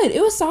pretty good.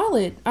 It was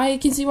solid. I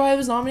can see why it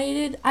was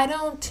nominated. I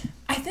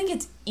think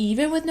it's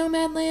even with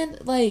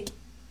Nomadland. Like,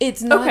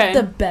 it's not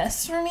the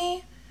best for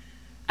me.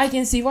 I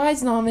can see why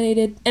it's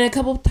nominated. And a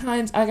couple of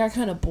times I got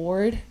kind of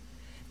bored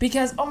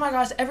because, oh my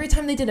gosh, every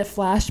time they did a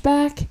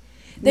flashback,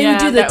 they would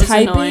do the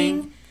typing.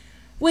 Annoying.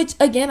 Which,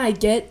 again, I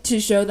get to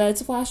show that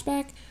it's a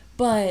flashback,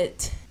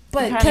 but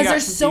because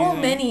there's so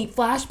many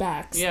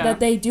flashbacks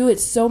that they do it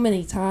so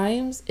many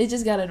times, it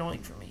just got annoying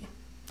for me.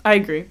 I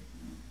agree.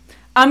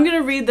 I'm going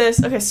to read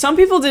this. Okay, some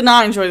people did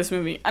not enjoy this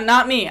movie.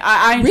 Not me.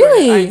 I enjoyed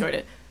it. I enjoyed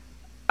it.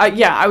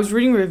 I was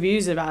reading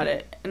reviews about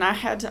it, and I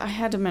had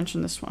to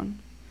mention this one.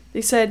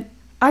 They said,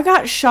 I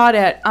got shot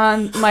at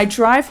on my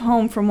drive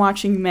home from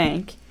watching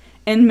Mank,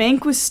 and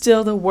Mank was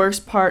still the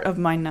worst part of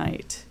my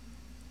night.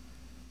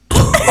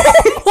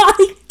 Oh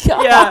my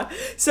god. Yeah.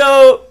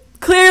 So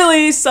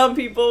clearly some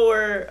people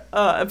were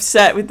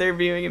upset with their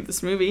viewing of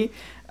this movie.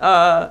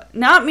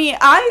 Not me.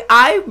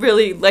 I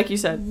really, like you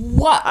said,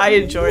 I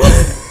enjoyed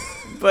it.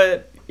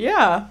 But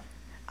yeah.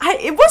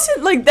 It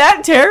wasn't like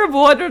that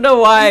terrible. I don't know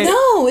why.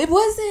 No, it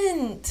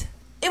wasn't.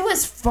 It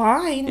was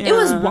fine. Yeah. It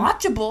was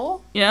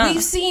watchable. Yeah.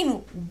 We've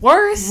seen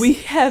worse. We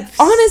have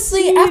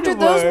honestly, seen after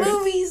those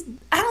movies,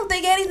 I don't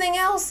think anything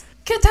else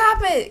could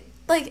top it.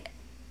 Like,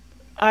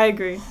 I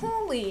agree.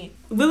 Holy.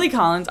 Lily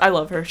Collins, I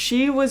love her.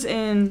 She is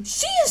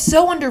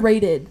so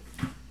underrated.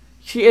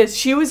 She is.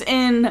 She was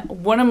in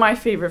one of my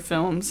favorite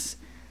films.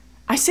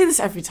 I say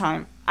this every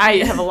time. I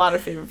have a lot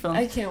of favorite films.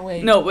 I can't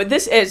wait. No, but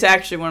this is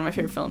actually one of my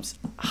favorite films.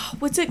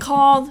 What's it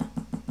called?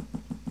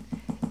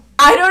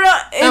 I don't know.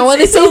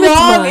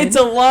 It's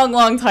a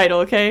long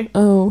title, okay?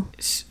 Oh.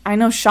 I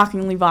know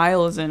Shockingly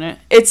Vile is in it.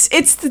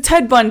 It's the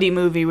Ted Bundy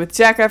movie with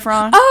Zac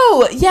Efron.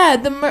 Oh, yeah.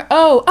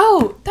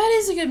 That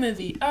is a good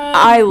movie.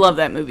 I love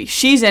that movie.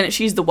 She's in it.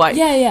 She's the wife.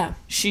 Yeah.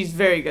 She's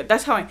very good.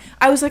 That's how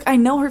I was like, I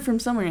know her from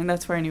somewhere, and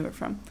that's where I knew her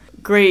from.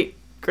 Great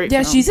Yeah,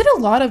 film. she's in a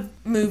lot of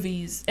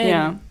movies. And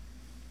yeah.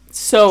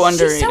 So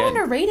underrated. She's so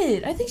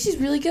underrated. I think she's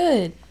really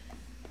good.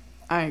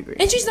 I agree.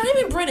 And she's not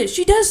even British.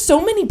 She does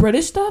so many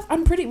British stuff.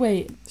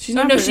 She's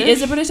not British? She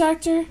is a British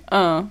actor?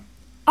 Oh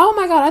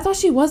my god, I thought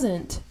she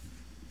wasn't.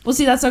 Well,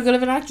 see, that's how good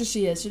of an actress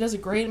she is. She does a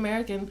great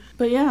American.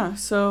 But yeah,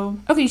 so...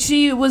 Okay,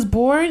 she was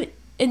born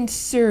in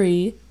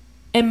Surrey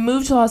and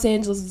moved to Los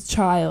Angeles as a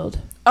child.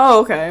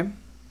 Oh, okay.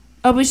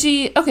 Oh,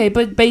 but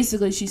but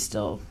basically she's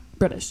still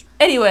British.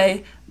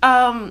 Anyway,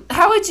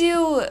 how would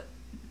you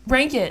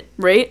rank it?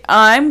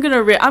 I'm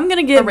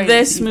gonna give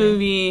this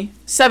movie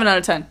 7 out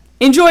of 10.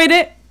 Enjoyed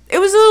it. It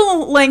was a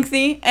little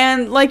lengthy,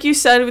 and like you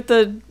said, with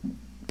the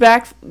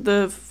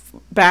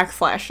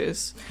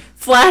flashbacks.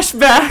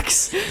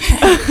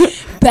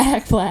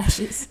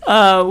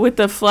 With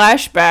the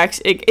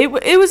flashbacks,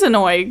 it was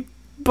annoying,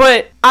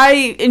 but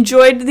I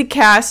enjoyed the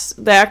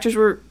cast. The actors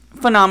were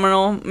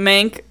phenomenal.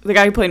 Mank, the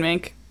guy who played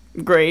Mank,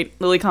 great.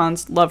 Lily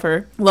Collins, love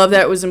her. Love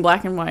that it was in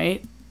black and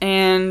white.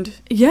 And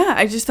yeah,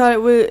 I just thought it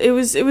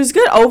was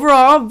good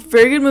overall.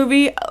 Very good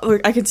movie.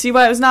 I could see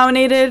why it was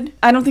nominated.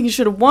 I don't think it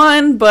should have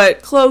won,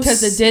 but close.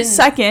 Because it didn't.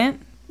 Second.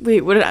 Wait,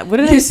 what did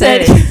I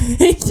say?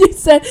 You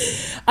said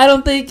I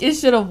don't think it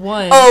should have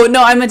won. Oh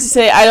no, I meant to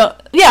say I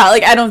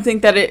don't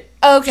think that it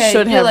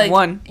should have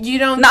won. You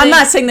don't. No, I'm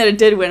not saying that it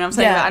did win. I'm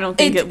saying that I don't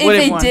think it would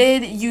have won. If it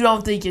did, you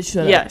don't think it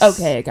should have. Yes.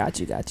 Okay, I got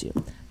you.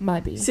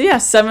 Might be. So yeah,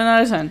 7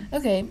 out of 10.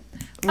 Okay.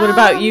 What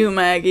about you,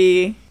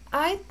 Maggie?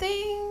 I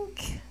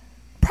think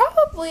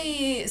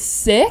probably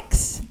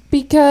 6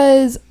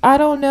 because I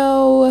don't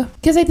know.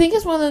 Because I think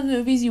it's one of the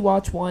movies you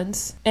watch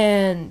once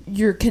and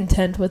you're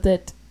content with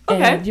it.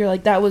 Okay. And you're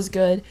like, that was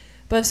good.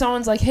 But if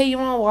someone's like, hey, you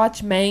want to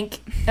watch Mank?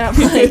 And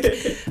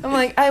I'm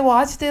like, I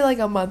watched it like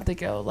a month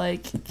ago.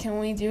 Like, can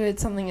we try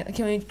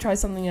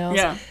something else?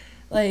 Yeah.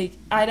 Like,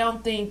 I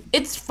don't think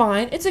it's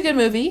fine. It's a good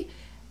movie.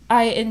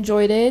 I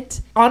enjoyed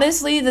it.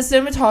 Honestly, the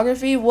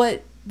cinematography,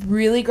 what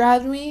really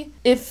grabbed me,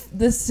 if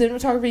the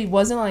cinematography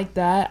wasn't like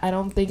that, I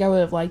don't think I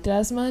would have liked it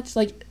as much.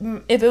 Like,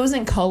 if it was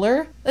in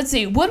color, let's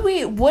see,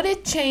 would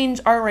it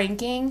change our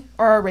ranking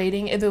or our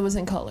rating if it was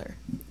in color?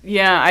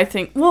 Yeah, I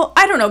think, well,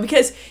 I don't know,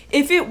 because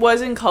if it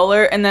was in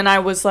color and then I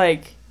was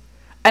like,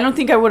 I don't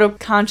think I would have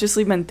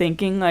consciously been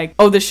thinking like,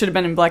 oh, this should have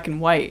been in black and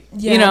white,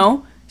 you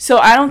know? So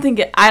I don't think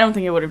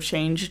it would have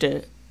changed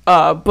it.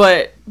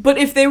 But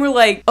if they were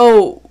like,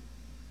 oh,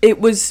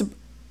 it was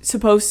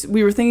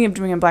we were thinking of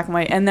doing it in black and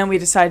white and then we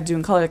decided to do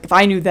in color, like if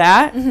I knew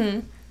that,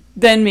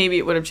 then maybe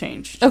it would have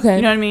changed. Okay.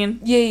 You know what I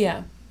mean?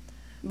 Yeah.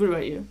 What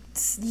about you?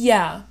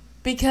 Yeah,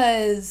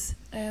 because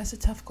I asked a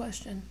tough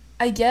question.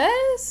 I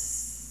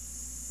guess.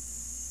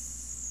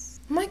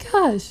 Oh my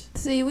gosh.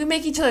 See, we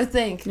make each other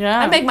think. Yeah.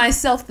 I make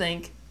myself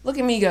think. Look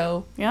at me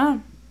go. Yeah.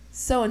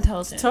 So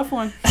intelligent. It's a tough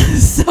one.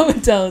 So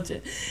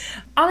intelligent.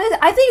 Honestly,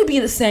 I think it would be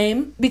the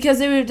same because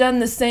they would have done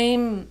the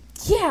same.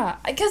 Yeah,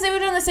 because they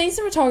would have done the same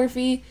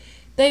cinematography.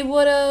 We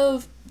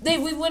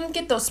wouldn't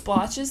get those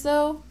splotches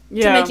though.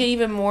 Yeah. To make it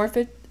even more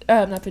not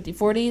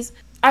 40s.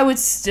 I would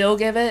still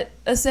give it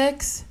a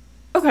 6.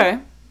 Okay.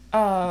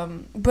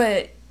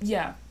 But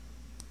yeah,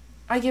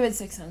 I give it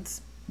 6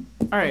 cents.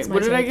 All right.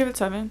 What did I give it?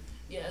 7.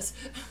 Yes.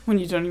 When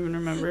you don't even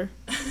remember.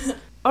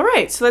 All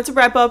right, so that's a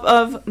wrap up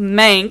of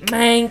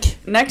Mank.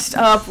 Next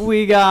up,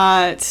 we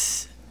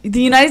got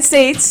the United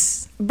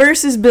States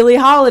versus Billie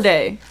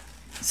Holiday.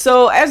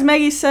 So, as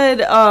Maggie said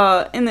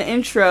in the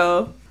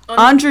intro,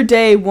 Andra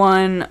Day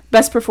won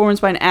Best Performance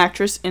by an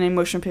Actress in a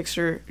Motion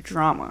Picture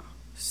Drama.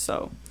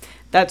 So,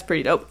 that's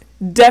pretty dope.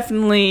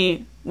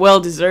 Definitely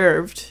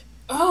well-deserved,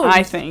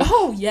 I think.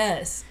 Oh,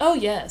 yes.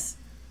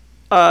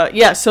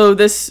 Yeah, so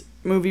this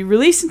movie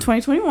released in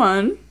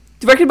 2021.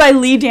 Directed by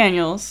Lee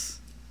Daniels.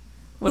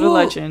 What a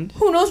legend.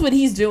 Who knows what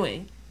he's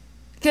doing?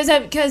 Because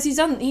he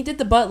did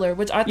The Butler,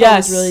 which I thought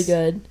was really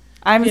good.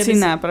 I haven't seen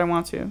that, but I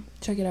want to.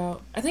 Check it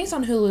out. I think it's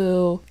on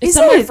Hulu. It's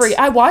somewhere free.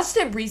 I watched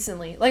it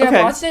recently.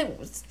 I watched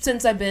it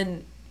since I've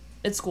been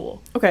at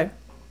school. Okay.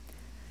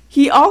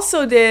 He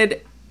also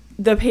did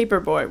The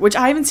Paperboy, which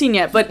I haven't seen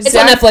yet, but it's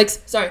on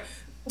Netflix. Sorry.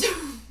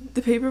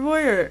 The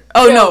Paperboy or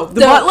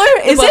The Butler?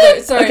 Is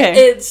it? Sorry.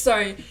 Okay. It's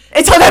on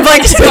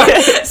Netflix.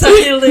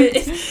 Sorry.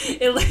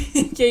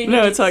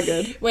 No, it's all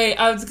good. Wait,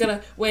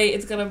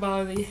 it's gonna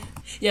bother me.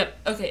 Yep.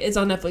 Okay, it's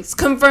on Netflix.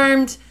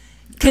 Confirmed.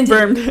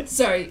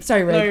 Sorry,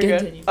 Red.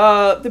 Continue.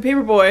 The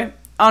Paperboy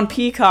on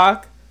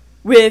Peacock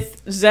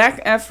with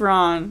Zac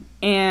Efron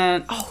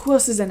and who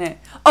else is in it?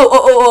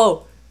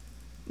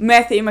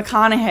 Matthew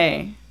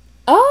McConaughey.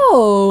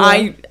 Oh.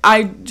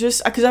 I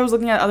just because I was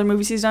looking at other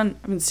movies he's done.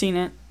 I haven't seen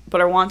it,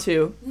 but I want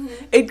to.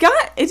 Mm-hmm. It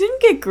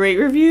didn't get great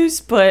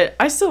reviews, but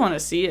I still want to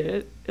see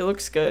it. It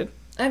looks good.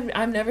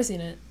 I've never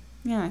seen it.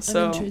 Yeah,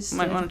 so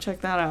might want to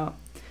check that out.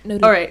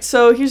 Noted. All right,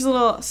 so here's a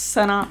little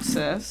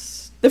synopsis.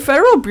 The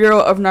Federal Bureau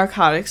of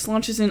Narcotics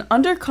launches an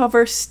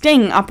undercover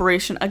sting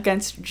operation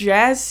against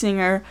jazz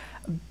singer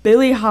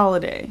Billie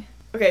Holiday.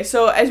 Okay,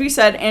 so as we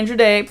said, Andrew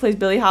Day plays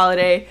Billie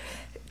Holiday.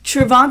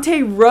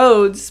 Trevante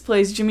Rhodes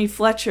plays Jimmy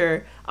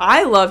Fletcher.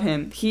 I love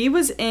him. He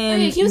was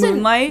in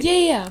Moonlight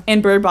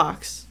and Bird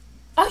Box.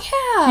 Oh,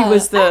 yeah. He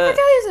was the... I forgot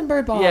he was in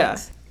Bird Box. Yeah,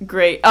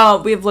 great.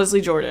 Oh, we have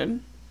Leslie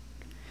Jordan.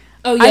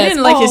 Oh, yes. I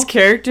didn't like his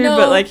character,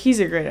 but, like, he's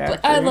a great actor.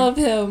 I love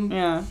him.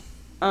 Yeah.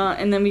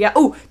 And then we got...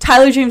 Oh,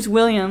 Tyler James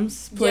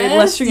Williams played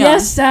Lester Young.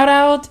 Yes, shout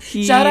out.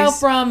 Shout out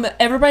from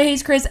Everybody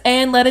Hates Chris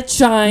and Let It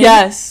Shine.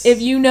 Yes. If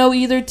you know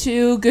either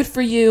two, good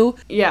for you.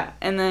 Yeah,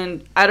 and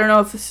then, I don't know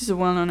if this is a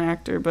well-known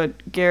actor,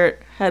 but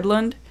Garrett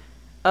Hedlund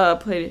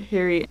played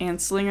Harry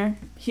Anslinger.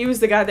 He was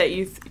the guy that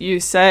you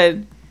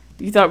said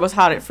you thought was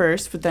hot at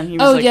first, but then he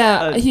was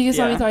he can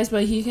saw me twice,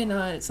 but he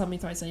cannot saw me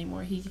twice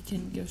anymore. He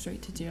can go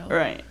straight to jail.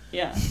 Right,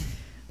 yeah.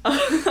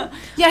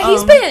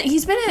 Yeah,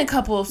 he's been in a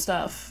couple of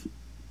stuff.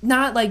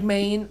 Not like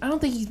main. I don't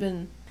think he's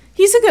been...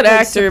 He's a good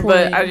actor,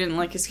 but I didn't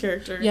like his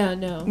character. Yeah,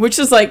 no. Which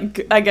is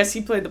like, I guess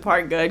he played the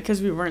part good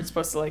because we weren't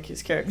supposed to like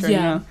his character. Yeah.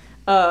 You know?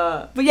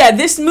 But yeah,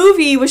 this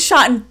movie was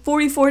shot in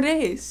 44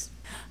 days.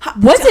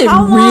 Was it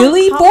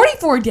really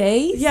 44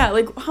 days? Yeah,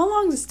 like how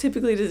long does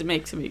it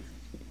make to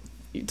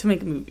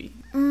make a movie?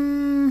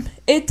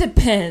 It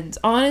depends.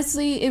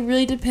 Honestly, it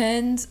really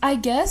depends. I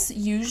guess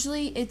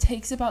usually it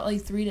takes about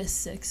like 3 to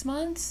 6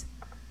 months.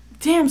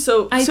 Damn,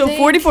 so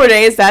 44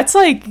 days, that's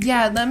like...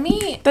 Yeah, let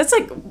me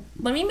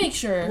make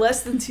sure.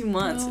 Less than 2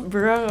 months,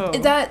 bro.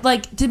 Is that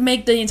like to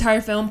make the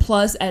entire film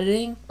plus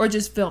editing or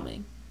just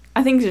filming?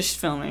 I think just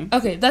filming.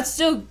 Okay, that's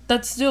still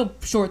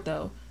short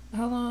though.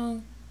 How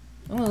long?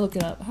 I'm gonna look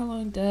it up. How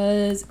long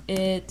does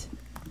it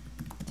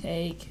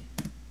take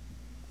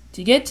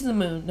to get to the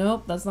moon?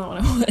 Nope, that's not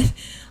what I want.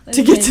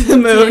 To get to the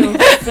moon.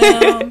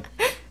 Film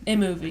a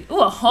movie.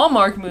 Ooh, a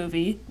Hallmark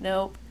movie.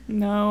 Nope.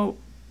 No.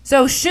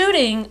 So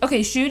shooting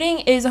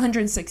is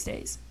 106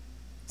 days.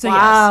 So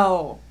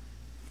wow.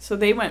 Yes. So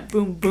they went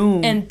boom,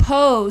 boom. And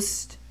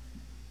post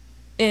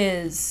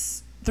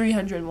is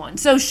 301.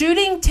 So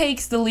shooting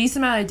takes the least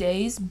amount of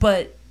days,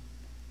 but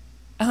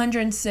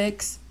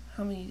 106,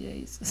 how many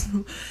days?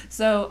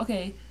 So,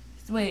 okay,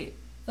 wait.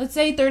 Let's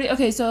say 30.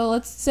 Okay, so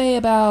let's say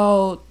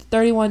about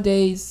 31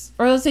 days,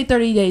 or let's say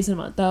 30 days a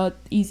month. That's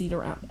easy to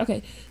round.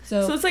 Okay,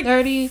 so it's like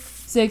 30,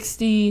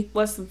 60.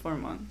 Less than 4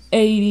 months.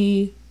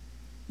 80.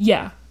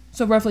 Yeah.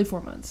 So roughly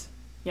 4 months.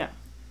 Yeah.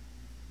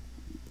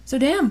 So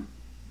damn.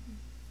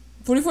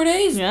 44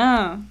 days.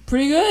 Yeah.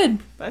 Pretty good.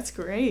 That's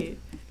great.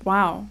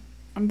 Wow.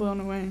 I'm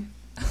blown away.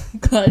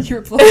 God,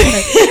 you're blown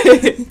away.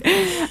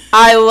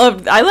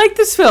 I liked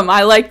this film.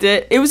 I liked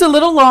it. It was a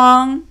little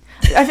long.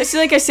 I feel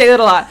like I say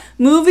that a lot.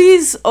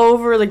 Movies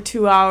over like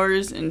 2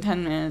 hours and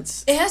 10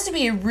 minutes. It has to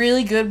be a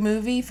really good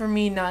movie for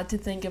me not to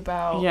think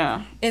about.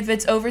 Yeah. If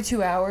it's over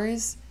 2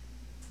 hours,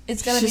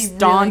 it's gonna be really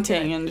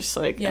daunting good. And just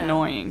like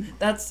annoying.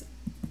 That's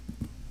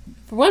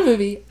for one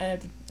movie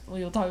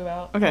we will talk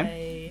about.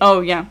 Okay.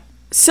 Oh yeah.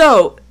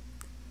 So,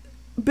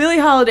 Billie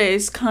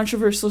Holiday's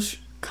controversial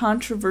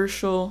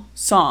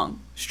song,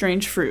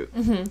 "Strange Fruit."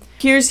 Mm-hmm.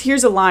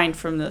 Here's a line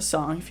from the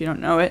song if you don't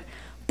know it.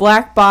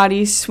 Black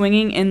bodies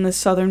swinging in the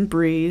southern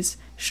breeze,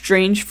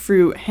 strange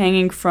fruit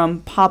hanging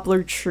from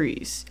poplar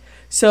trees.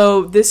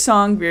 So this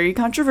song, very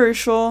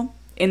controversial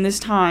in this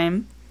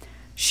time.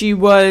 She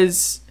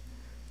was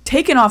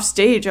taken off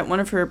stage at one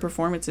of her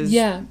performances.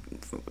 Yeah.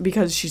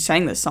 Because she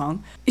sang this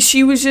song.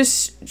 She was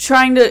just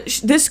trying to...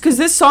 because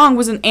this song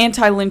was an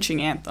anti-lynching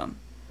anthem.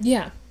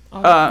 Yeah.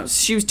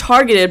 She was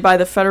targeted by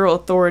the federal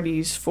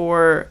authorities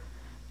for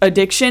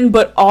addiction,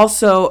 but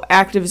also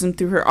activism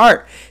through her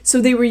art.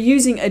 So they were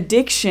using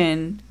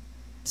addiction...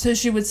 So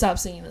she would stop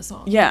singing the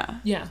song. Yeah.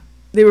 Yeah.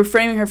 They were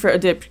framing her for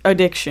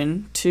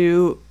addiction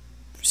to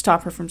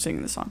stop her from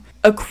singing the song.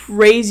 A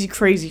crazy,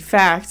 crazy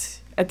fact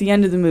at the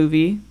end of the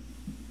movie,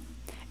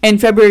 in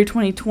February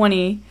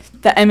 2020,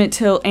 the Emmett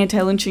Till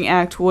Anti-Lynching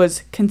Act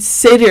was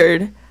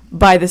considered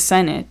by the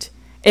Senate.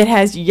 It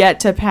has yet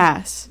to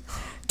pass.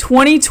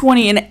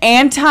 2020, an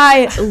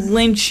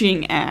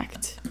anti-lynching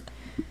act.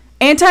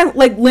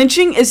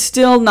 Lynching is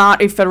still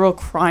not a federal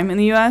crime in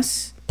the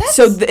U.S.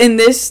 In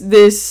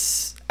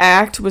this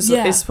act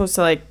is supposed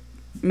to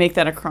make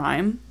that a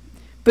crime,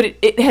 but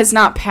it has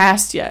not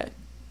passed yet.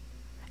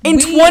 In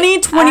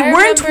 2020,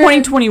 we're in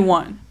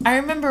 2021. I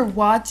remember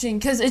watching,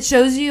 because it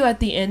shows you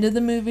at the end of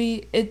the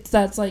movie. It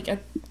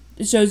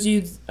shows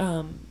you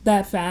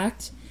that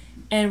fact,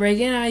 and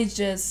Reagan and I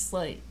just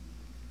lost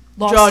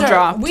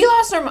dropped. We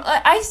lost our.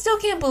 I still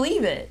can't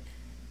believe it.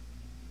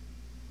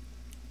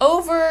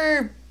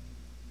 Over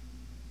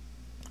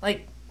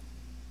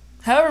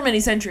however many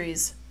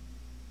centuries,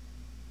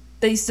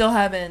 they still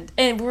haven't,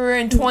 and we're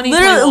in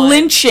 2021. Literally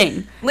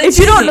lynching. If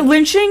you don't,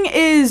 lynching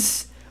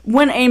is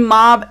when a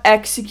mob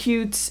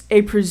executes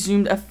a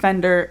presumed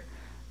offender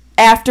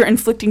after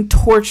inflicting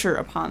torture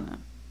upon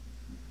them.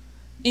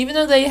 Even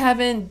though they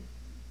haven't,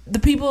 the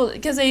people,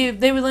 because they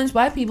would lynch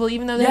black people,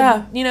 even though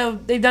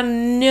they've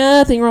done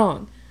nothing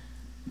wrong.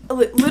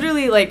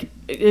 literally, like,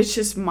 it's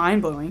just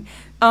mind-blowing.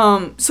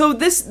 So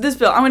this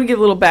bill, I'm going to give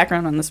a little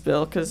background on this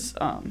bill, because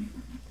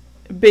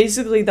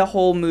basically the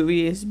whole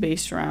movie is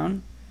based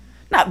around,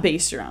 not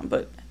based around,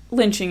 but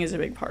lynching is a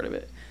big part of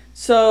it.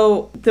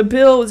 So the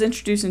bill was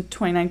introduced in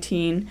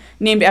 2019,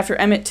 named after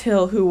Emmett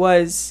Till, who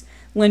was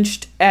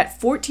lynched at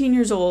 14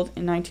 years old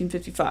in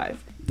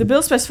 1955. The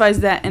bill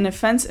specifies that an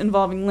offense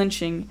involving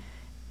lynching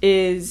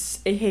is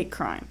a hate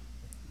crime.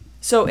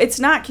 So it's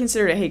not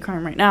considered a hate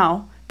crime right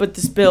now, but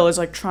this bill is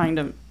like trying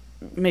to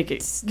make it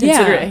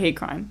consider it a hate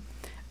crime,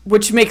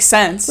 which makes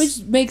sense.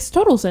 Which makes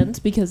total sense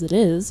because it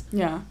is.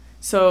 Yeah.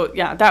 So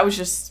yeah, that was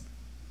just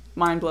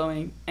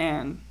mind-blowing,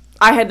 and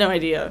I had no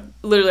idea.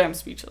 Literally, I'm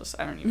speechless.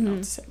 I don't even know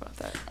what to say about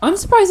that. I'm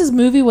surprised this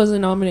movie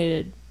wasn't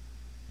nominated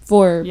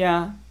for...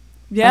 Yeah,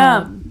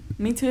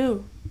 me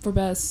too. For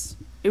best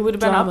It would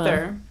have been drama. up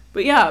there.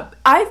 But yeah,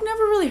 I've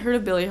never really heard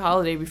of Billie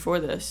Holiday before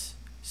this.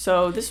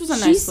 So this was a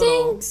nice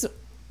little... She sings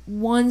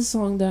one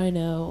song that I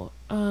know.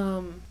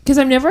 Because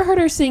I've never heard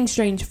her sing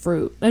Strange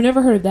Fruit. I've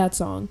never heard of that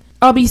song.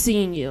 I'll Be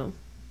Seeing You.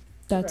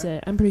 That's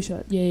it. I'm pretty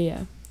sure.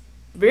 Yeah.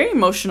 Very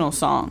emotional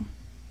song.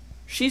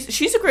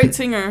 She's a great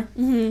singer.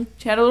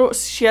 Mm-hmm.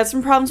 She had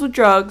some problems with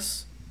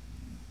drugs,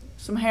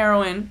 some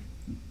heroin,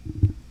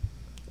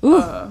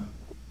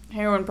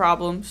 heroin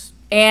problems,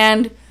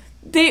 and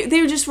they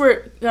just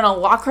were gonna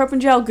lock her up in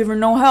jail, give her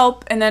no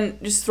help, and then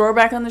just throw her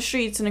back on the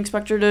streets and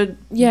expect her to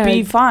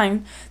be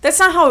fine. That's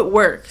not how it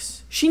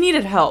works. She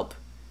needed help,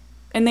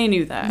 and they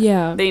knew that.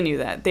 Yeah, they knew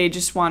that. They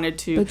just wanted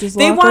to.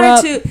 They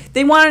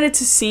wanted it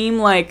to seem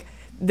like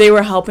they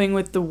were helping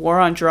with the war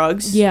on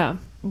drugs. Yeah.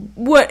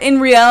 What in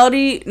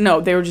reality, no,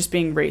 they were just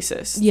being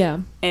racist. Yeah.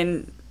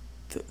 And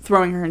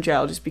throwing her in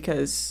jail just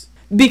because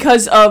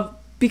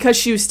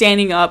she was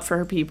standing up for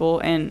her people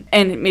and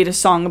made a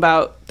song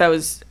about that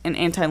was an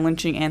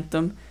anti-lynching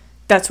anthem.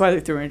 That's why they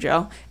threw her in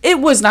jail. It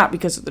was not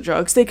because of the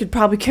drugs. They could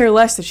probably care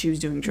less that she was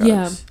doing drugs.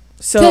 Yeah.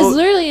 So because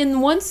literally in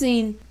one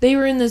scene they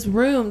were in this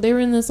room,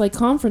 like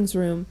conference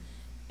room,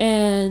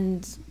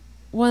 and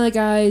one of the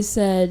guys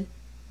said,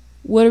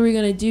 "What are we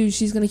going to do?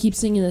 She's going to keep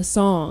singing this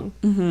song."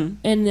 Mm-hmm.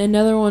 And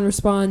another one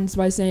responds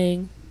by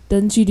saying,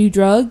 "Doesn't she do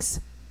drugs?"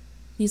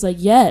 He's like,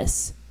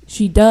 "Yes,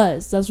 she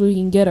does. That's what we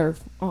can get her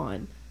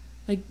on.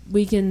 Like,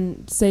 we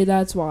can say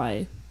that's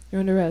why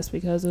you're under arrest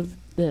because of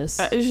this."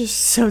 It's just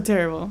so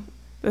terrible.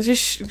 That's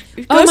just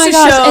oh my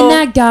gosh. And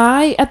that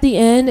guy at the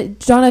end,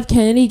 John F.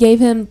 Kennedy, gave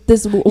him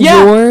this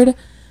award.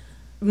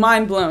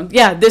 Mind blown.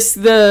 Yeah,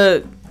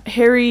 the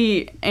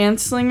Harry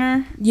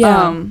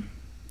Anslinger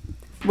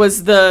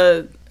was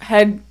the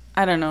head,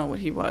 I don't know what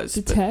he was.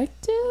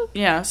 Detective?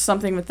 Yeah,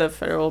 something with the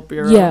Federal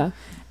Bureau. Yeah.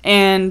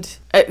 And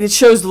it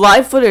shows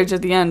live footage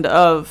at the end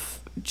of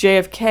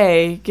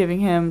JFK giving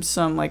him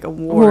some, like,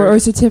 award. Or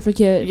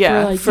certificate.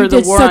 Yeah, for the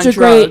did war such on a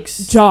drugs.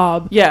 Great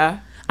job.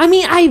 Yeah. I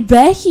mean, I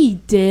bet he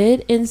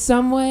did in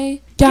some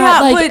way.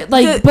 God,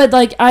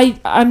 yeah,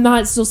 I'm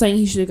not still saying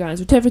he should have gotten a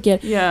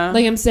certificate. Yeah.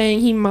 Like, I'm saying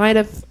he might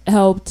have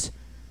helped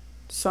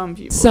some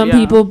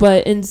people,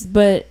 but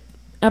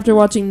after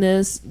watching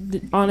this,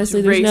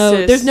 honestly,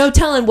 there's no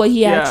telling what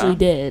he actually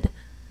did.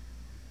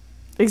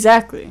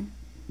 Exactly.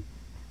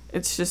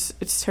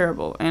 It's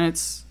terrible, and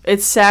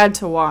it's sad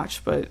to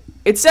watch, but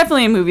it's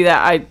definitely a movie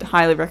that I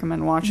highly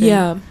recommend watching.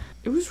 Yeah.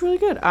 It was really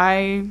good.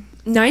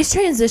 Nice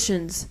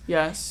transitions.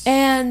 Yes.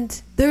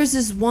 And there's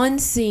this one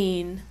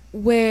scene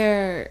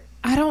where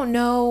I don't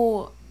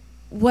know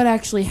what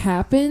actually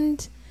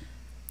happened.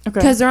 Okay.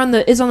 Because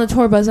it's on the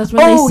tour bus. That's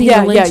when they see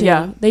the lynching.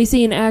 Yeah. They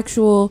see an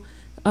actual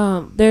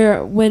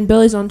when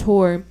Billie's on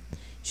tour,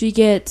 she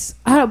gets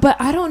but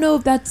I don't know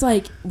if that's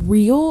like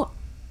real,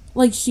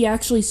 like she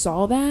actually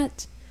saw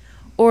that,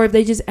 or if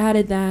they just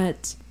added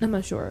that. I'm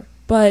not sure.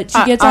 But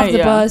she gets off the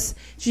bus,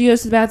 she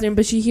goes to the bathroom,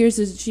 but she hears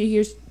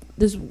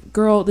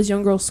this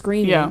young girl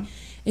screaming. Yeah.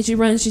 And she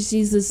runs, she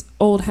sees this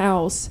old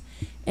house,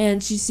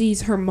 and she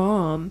sees her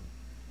mom,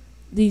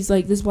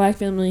 this black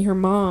family, her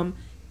mom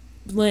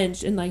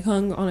lynched and like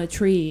hung on a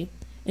tree,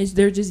 and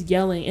they're just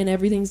yelling, and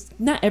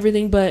not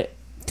everything, but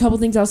a couple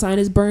things outside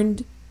is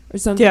burned or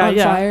something on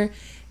fire.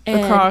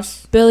 And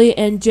across. Billie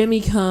and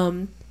Jimmy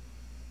come,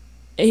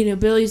 and,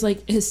 Billie's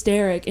like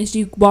hysteric, and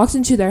she walks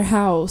into their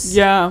house.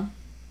 Yeah.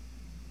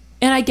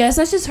 And I guess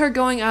that's just her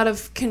going out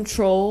of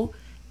control,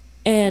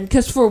 and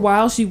because for a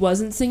while she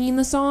wasn't singing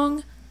the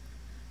song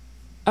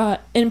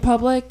in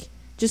public,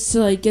 just to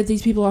like get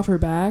these people off her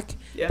back.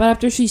 Yeah. But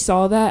after she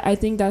saw that, I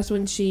think that's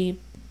when she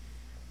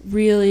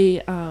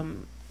really I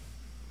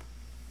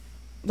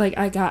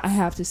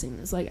have to sing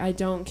this. Like, I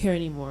don't care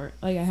anymore.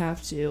 Like, I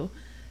have to.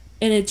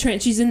 And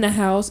she's in the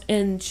house,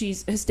 and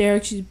she's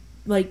hysteric. She's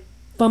like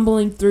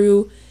fumbling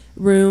through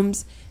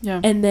rooms. Yeah.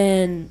 And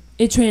then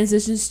it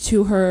transitions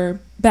to her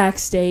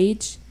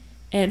backstage,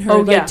 and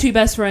her two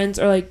best friends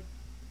are like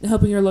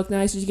helping her look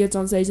nice. She gets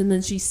on stage, and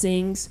then she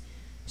sings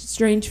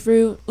Strange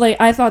Fruit. Like,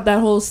 I thought that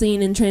whole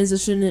scene in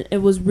transition,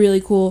 it was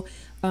really cool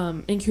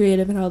and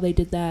creative in how they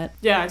did that.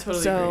 Yeah, I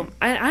totally agree.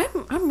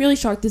 So I'm really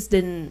shocked this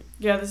didn't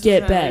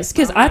get best,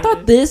 because I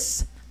thought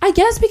this I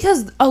guess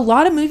because a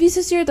lot of movies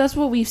this year, that's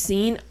what we've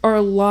seen, are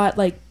a lot,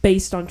 like,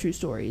 based on true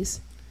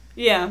stories.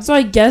 Yeah. So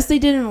I guess they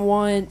didn't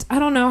want... I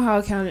don't know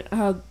how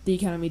the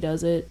Academy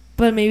does it,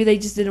 but maybe they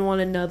just didn't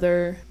want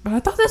another... But I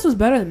thought this was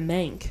better than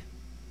Mank.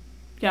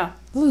 Yeah.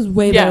 This was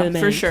way better than Mank.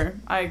 Yeah, for sure.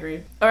 I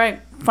agree. All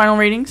right. Final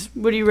ratings.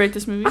 What do you rate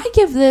this movie? I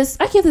give this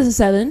a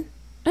 7.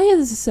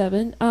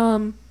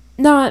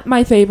 Not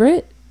my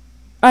favorite.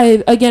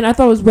 I thought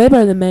it was way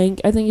better than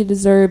Mank. I think it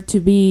deserved to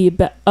be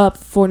up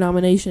for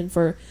nomination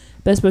for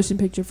Best Motion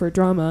Picture for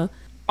Drama.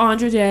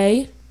 Andra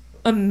Day,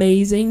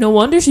 amazing. No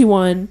wonder she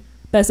won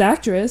Best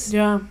Actress.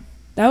 Yeah.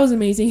 That was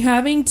amazing.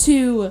 Having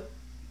to...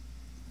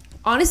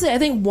 Honestly, I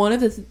think one of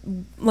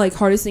the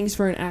hardest things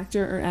for an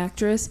actor or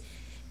actress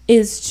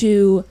is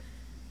to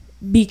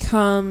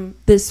become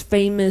this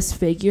famous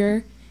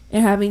figure,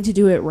 and having to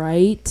do it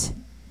right.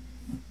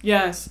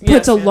 Yes.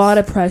 Puts a lot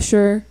of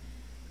pressure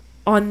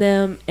on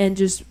them, and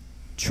just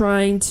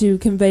trying to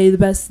convey the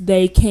best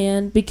they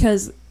can,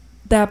 because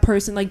that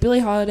person, like Billie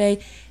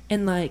Holiday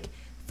and like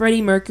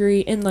Freddie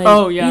Mercury and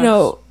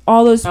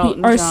all those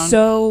people are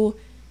so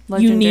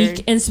legendary,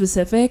 unique and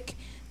specific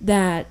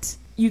that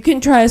you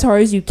can try as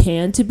hard as you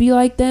can to be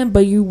like them,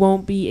 but you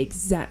won't be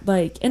exact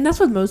and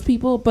that's with most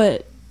people,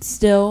 but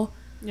still.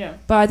 Yeah.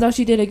 But I thought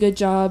she did a good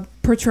job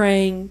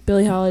portraying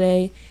Billie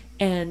Holiday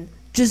and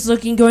just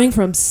going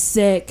from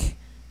sick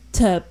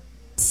to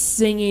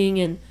singing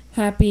and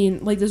happy,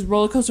 and like this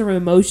roller coaster of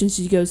emotions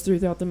she goes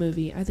throughout the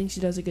movie. I think she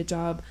does a good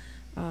job.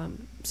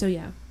 So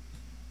yeah,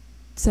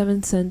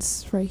 7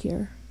 cents right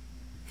here.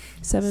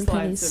 7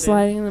 pennies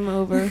sliding them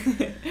over.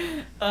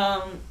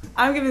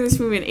 I'm giving this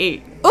movie an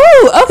 8.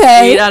 Ooh,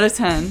 okay. 8 out of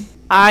 10.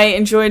 I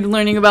enjoyed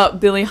learning about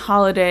Billie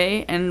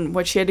Holiday and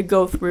what she had to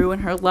go through in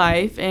her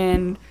life,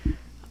 and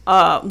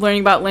learning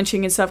about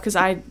lynching and stuff, because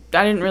I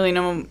didn't really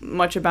know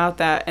much about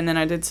that, and then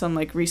I did some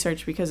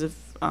research because of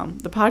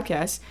the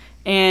podcast,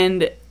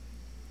 and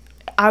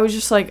I was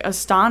just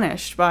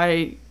astonished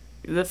by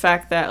the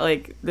fact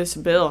that this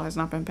bill has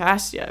not been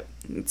passed yet.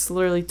 It's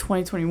literally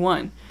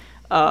 2021,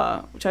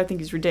 which I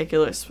think is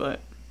ridiculous,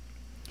 but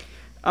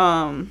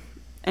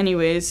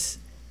anyways,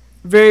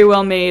 very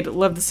well made.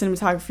 Love the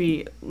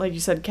cinematography, like you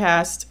said,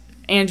 cast.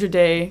 Andra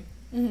Day.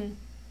 Mm-hmm.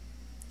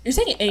 You're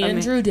saying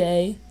Andrew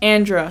Day.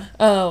 Andra.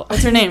 Oh.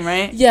 That's her name,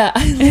 right? Yeah.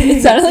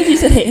 It sounded like you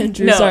said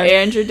Andrew. No, sorry.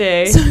 Andra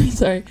Day.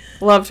 Sorry.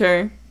 Loved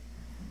her.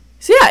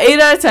 So yeah, 8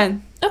 out of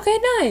 10. Okay,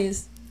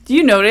 nice. Do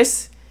you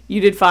notice? You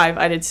did 5,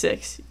 I did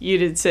 6. You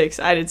did 6,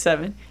 I did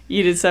 7.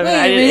 You did 7,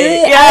 I did really?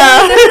 8.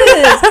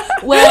 Yeah.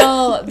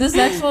 Well, this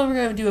next one we're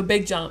going to do a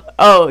big jump.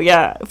 Oh,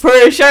 yeah.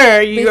 For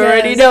sure. You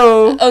already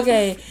know.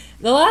 Okay.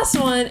 The last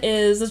one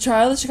is The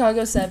Trial of the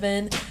Chicago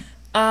 7.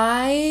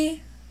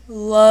 I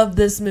love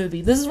this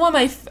movie. This is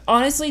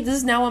honestly, this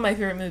is now one of my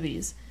favorite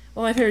movies.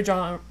 One of my favorite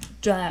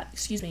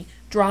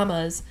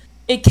dramas.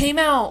 It came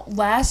out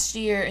last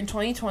year in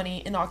 2020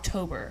 in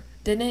October.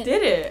 Didn't it?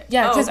 Did it?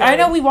 Yeah, because I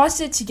know we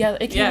watched it together.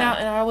 It came out,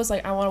 and I was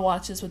like, I want to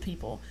watch this with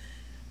people.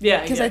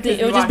 Yeah, because I think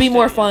it would just be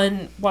more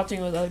fun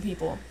watching it with other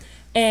people.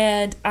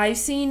 And I've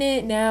seen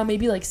it now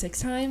maybe 6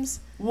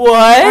 times. What?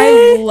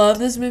 I love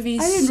this movie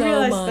I didn't so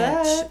realize much.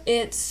 That.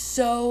 It's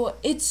so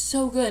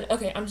good.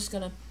 Okay, I'm just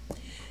gonna.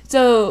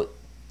 So,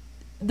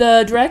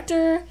 the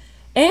director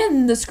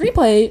and the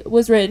screenplay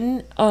was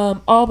written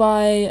all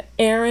by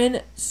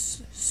Aaron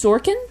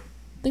Sorkin.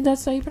 I think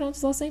that's how you pronounce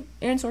his last name.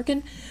 Aaron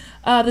Sorkin.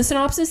 The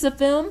synopsis of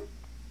the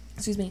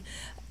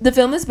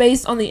film is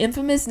based on the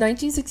infamous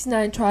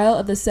 1969 trial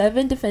of the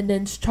 7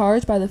 defendants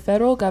charged by the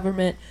federal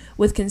government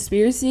with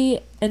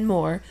conspiracy and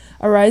more,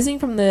 arising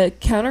from the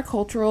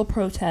countercultural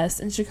protests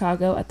in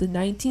Chicago at the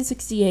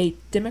 1968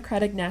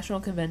 Democratic National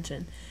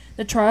Convention.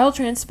 The trial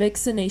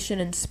transfixed the nation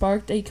and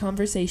sparked a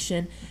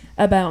conversation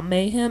about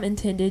mayhem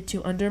intended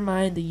to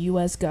undermine the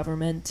U.S.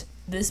 government.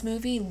 This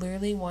movie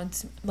literally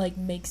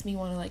makes me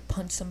want to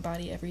punch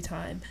somebody every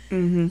time.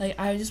 Mm-hmm.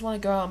 I just want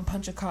to go out and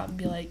punch a cop and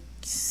be like,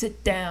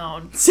 sit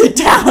down. Sit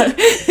down.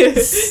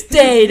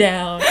 Stay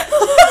down.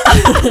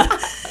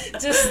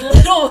 Just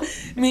little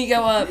me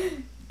go up.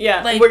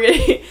 Yeah, we're gonna.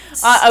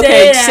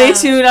 Okay, stay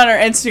tuned on our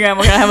Instagram.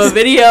 We're gonna have a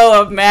video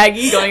of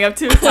Maggie going up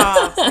to a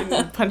cop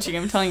and punching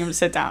him, telling him to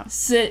sit down.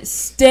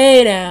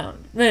 Stay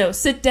down. No,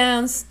 sit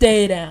down.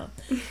 Stay down.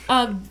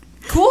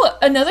 Cool.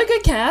 Another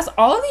good cast.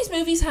 All of these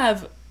movies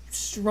have a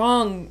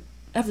strong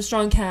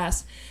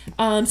cast.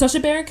 Sacha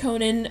Baron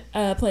Cohen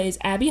plays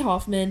Abby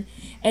Hoffman,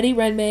 Eddie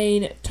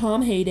Redmayne,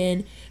 Tom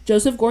Hayden,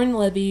 Joseph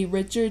Gordon-Levitt,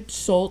 Richard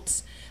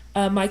Schultz,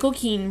 Michael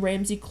Keaton,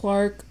 Ramsey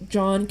Clark,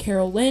 John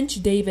Carroll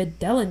Lynch, David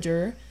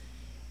Dellinger,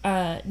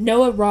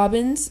 Noah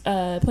Robbins,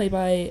 played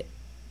by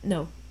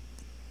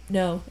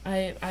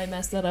I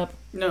messed that up.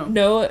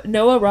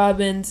 Noah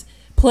Robbins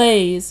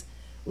plays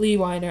Lee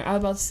Weiner. I was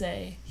about to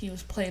say he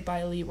was played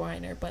by Lee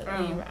Weiner, but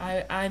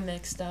I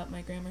mixed up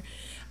my grammar.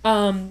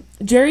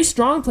 Jerry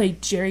Strong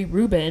played Jerry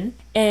Rubin,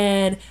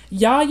 and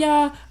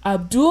Yahya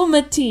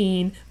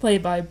Abdul-Mateen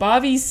played by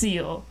Bobby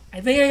Seale. I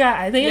think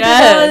I did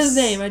know his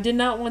name. I did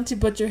not want to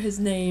butcher his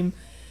name.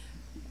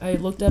 I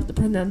looked up the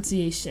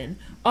pronunciation.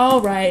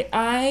 All right,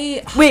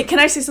 Wait, can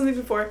I say something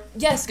before?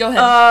 Yes, go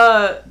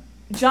ahead.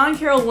 John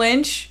Carroll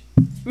Lynch.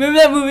 Remember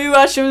that movie we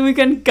watched over the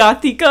weekend,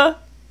 Gothica?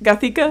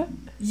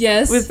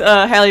 Yes. With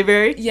Halle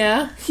Berry?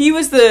 Yeah. He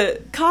was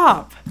the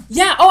cop.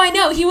 Yeah, oh, I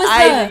know. He was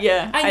I noticed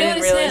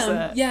didn't realize him.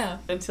 that. Yeah.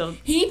 Until...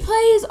 He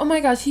plays, oh my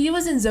gosh, he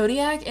was in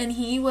Zodiac, and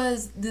he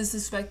was the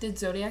suspected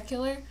Zodiac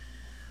killer.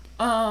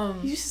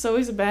 He's just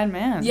always a bad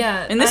man.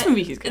 Yeah. In this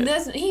movie, he's good.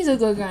 He's a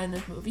good guy in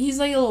this movie. He's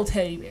like a little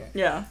teddy bear.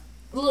 Yeah.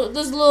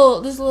 This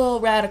little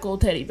radical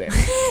teddy bear.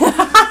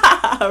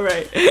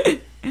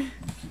 Right.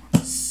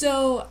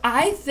 So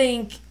I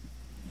think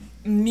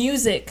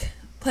music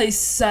plays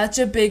such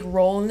a big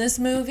role in this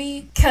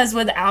movie, because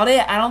without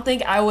it, I don't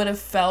think I would have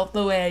felt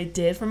the way I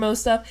did for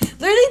most stuff.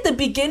 Literally, the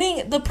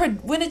beginning,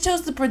 when it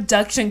shows the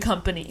production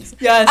companies,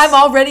 yes, I'm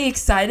already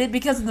excited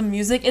because of the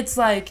music. It's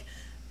like,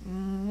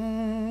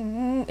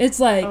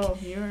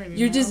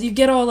 you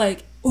get all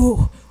like,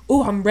 ooh,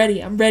 I'm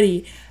ready, and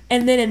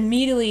then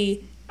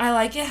immediately, I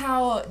like it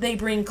how they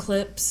bring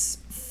clips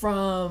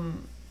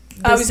from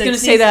the I was 60s. Gonna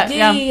say that,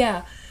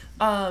 yeah.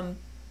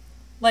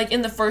 Like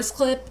in the first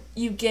clip,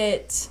 you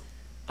get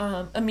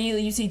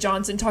immediately you see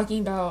Johnson talking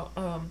about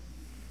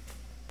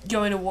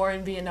going to war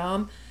in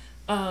Vietnam,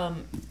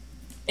 and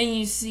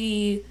you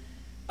see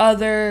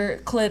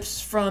other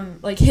clips from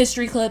like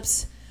history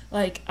clips,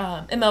 like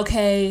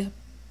MLK,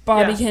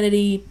 Bobby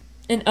Kennedy,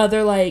 and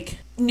other like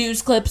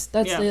news clips.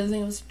 That's the other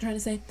thing I was trying to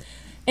say.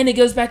 And it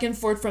goes back and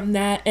forth from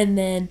that, and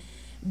then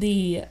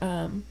the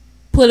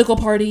political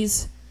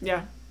parties.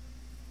 Yeah.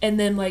 And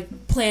then,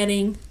 like,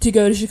 planning to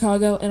go to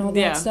Chicago and all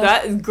that stuff. Yeah,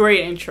 that is great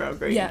intro.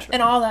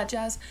 And all that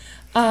jazz.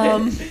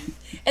 And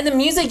the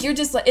music, you're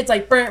just like, it's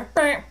like, burr,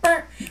 burr,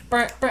 burr,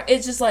 burr, burr.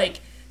 It's just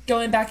like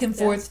going back and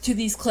forth to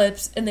these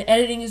clips, and the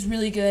editing is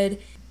really good.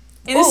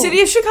 In the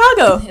city of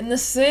Chicago. In the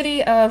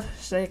city of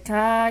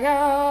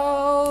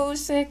Chicago.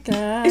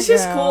 It's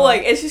just cool,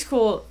 it's just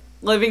cool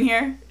living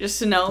here, just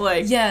to know,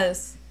 like.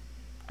 Yes.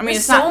 I mean, There's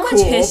it's not so much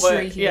cool,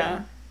 history but, here.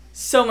 yeah.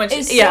 So much.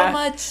 It's so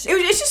much.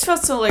 It just felt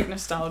so, like,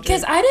 nostalgic.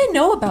 Because I didn't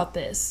know about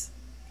this.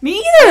 Me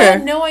either. I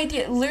had no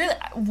idea. Literally,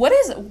 what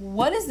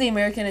is the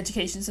American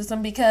education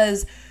system?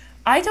 Because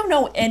I don't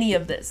know any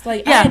of this.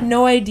 Like, I had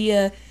no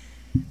idea.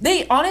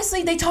 They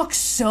talk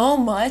so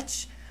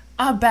much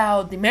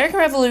about the American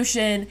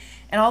Revolution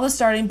and all the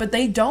starting, but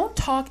they don't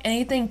talk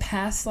anything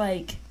past,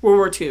 like... World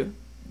War II.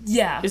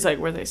 Yeah. Is, like,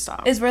 where they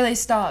stop. Is where they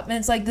stop. And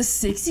it's like, the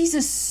 60s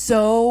is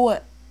so...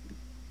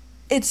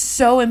 It's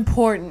so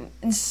important,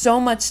 and so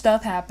much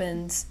stuff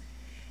happens,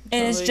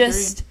 and it's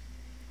just...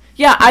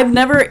 Yeah, I've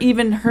never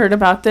even heard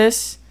about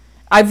this.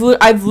 I've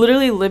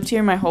literally lived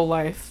here my whole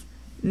life.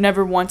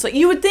 Never once. Like,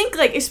 you would think,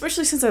 like,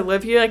 especially since I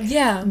live here, like,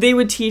 they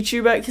would teach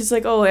you about, because,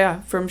 like, oh,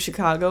 yeah, from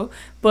Chicago.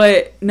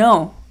 But,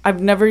 no,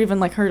 I've never even,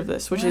 like, heard of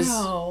this, which is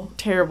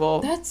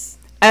terrible. That's...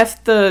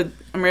 F the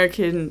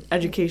American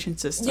education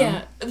system.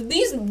 Yeah,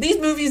 these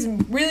movies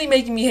really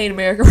making me hate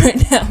America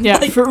right now. Yeah,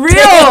 like, for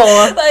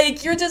real!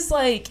 Like, you're just,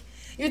 like...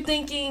 You're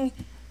thinking,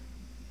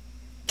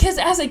 because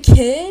as a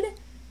kid,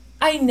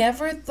 I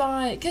never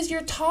thought, because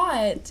you're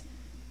taught,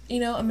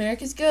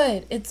 America's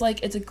good. It's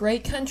like, it's a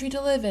great country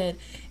to live in.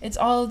 It's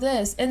all of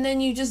this. And then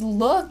you just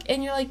look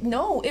and you're like,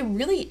 no, it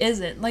really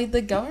isn't. Like,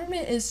 the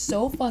government is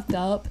so fucked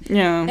up.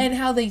 Yeah. And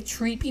how they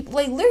treat people,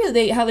 like,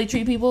 literally how they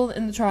treat people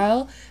in the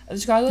trial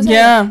of Chicago's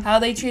how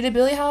they treated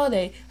Billie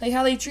Holiday. Like,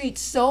 how they treat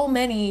so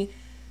many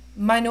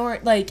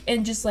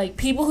and just, like,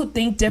 people who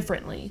think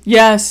differently.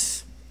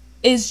 Yes.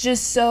 Is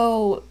just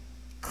so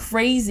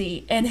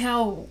crazy, and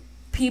how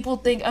people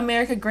think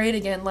America great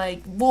again.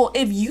 Like, well,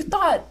 if you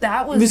thought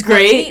that was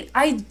great,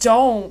 I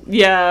don't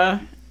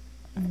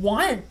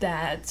want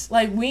that.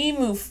 Like, we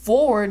move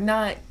forward,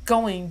 not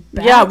going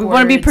backwards. Yeah, we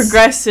want to be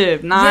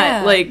progressive,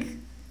 not like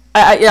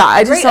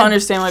I just don't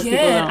understand why people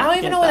don't. I don't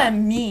even know what that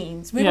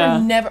means. We were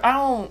never.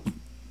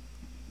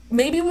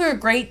 Maybe we were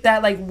great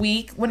that like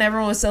week when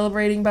everyone was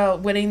celebrating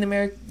about winning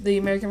the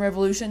American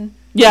Revolution.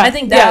 Yeah, I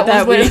think that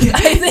was what I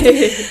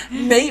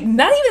think.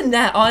 Not even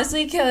that,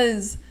 honestly,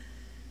 because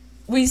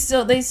they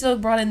still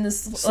brought in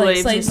this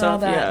slaves and all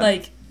that. Yeah.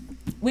 Like,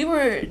 we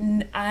were.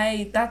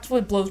 That's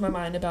what blows my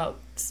mind about.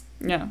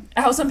 Yeah,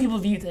 how some people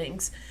view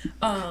things.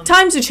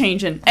 Times are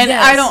changing, and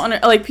I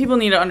don't people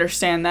need to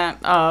understand that.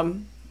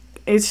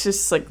 It's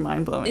just like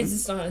mind blowing. It's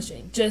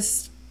astonishing.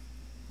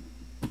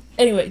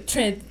 Anyway,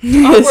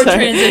 awkward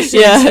transition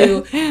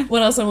to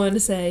what else I wanted to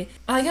say.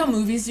 I like how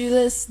movies do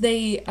this.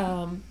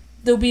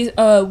 There'll be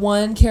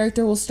one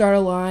character will start a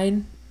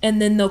line,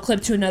 and then they'll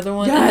clip to another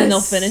one, and then they'll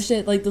finish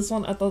it. Like this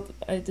one,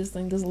 I just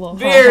think this is a little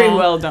very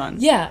well done.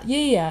 Yeah.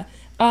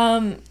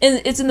 And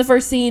it's in the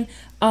first scene.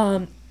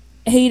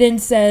 Hayden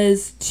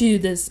says to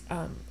this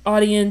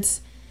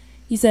audience,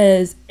 he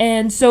says,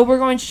 "And so we're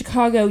going to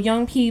Chicago.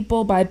 Young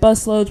people by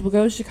busloads will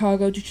go to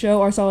Chicago to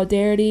show our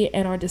solidarity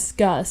and our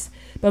disgust.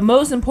 But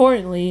most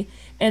importantly,"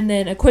 and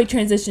then a quick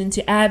transition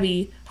to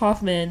Abby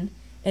Hoffman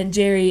and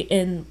Jerry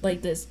in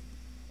like this,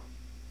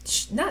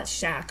 not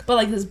shack, but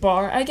like this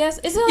bar, I guess.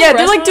 Is it like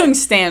they're like doing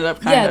stand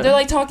up kind of. Yeah, they're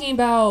like talking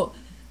about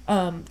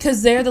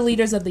because they're the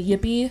leaders of the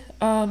Yippie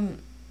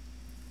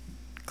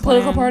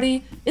political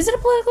party. Is it a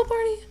political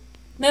party?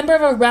 Member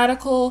of a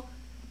radical.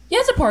 Yeah,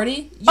 it's a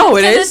party.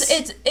 It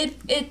is.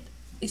 It.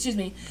 Excuse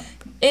me.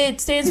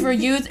 It stands for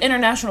Youth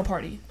International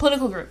Party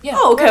political group. Yeah.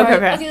 Oh, okay.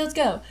 Okay, let's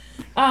go.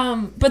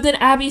 But then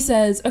Abby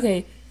says,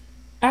 okay,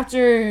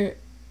 after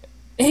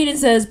Hayden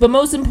says, but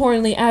most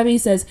importantly, Abby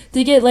says,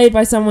 to get laid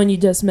by someone you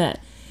just met.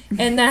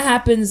 And that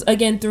happens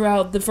again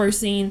throughout the first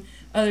scene.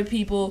 Other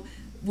people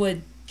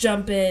would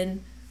jump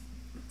in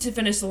to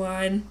finish the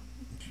line.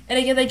 And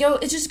again,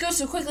 it just goes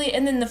so quickly.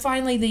 And then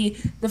finally,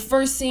 the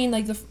first scene,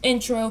 like the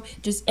intro,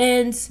 just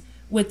ends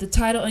with the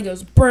title and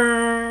goes,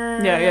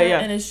 brrrr. Yeah.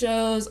 And it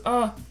shows,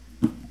 God,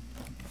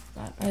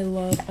 I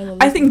love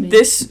I think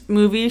this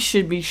movie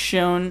should be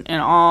shown in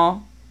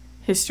all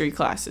history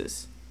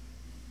classes.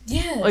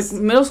 Yes.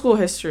 Like middle school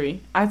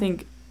history, I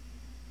think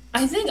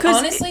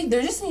honestly,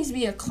 there just needs to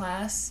be a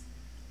class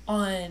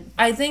on.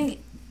 I think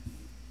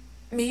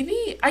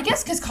maybe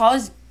because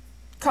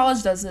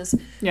college does this,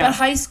 but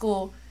high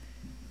school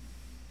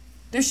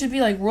there should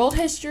be like world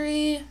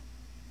history,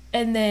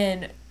 and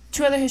then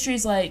 2 other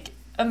histories like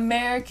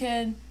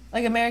American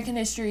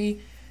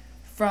history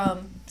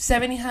from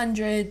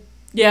 1700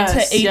 to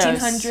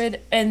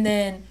 1800, and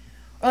then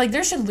or like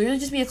there should literally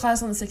just be a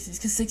class on the 60s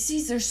because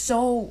 60s there's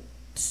so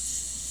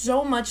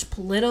much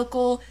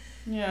political,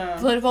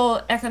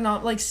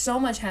 economic, like so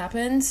much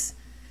happens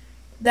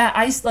that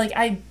I'm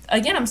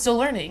still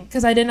learning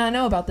because I did not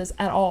know about this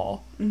at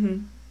all.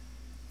 Mm-hmm.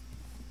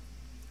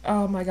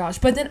 Oh my gosh!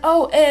 But then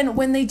and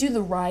when they do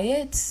the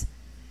riots,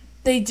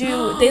 they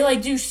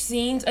do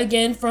scenes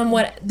again from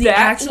what the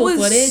actual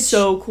footage. That was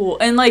so cool,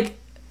 and like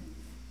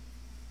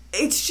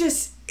it's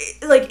just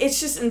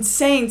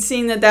insane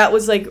seeing that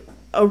was like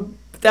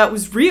that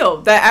was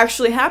real, that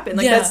actually happened.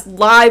 Like that's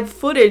live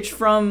footage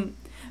from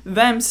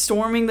them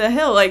storming the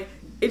hill. Like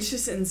it's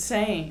just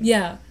insane.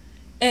 Yeah.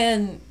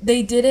 And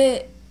they did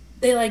it,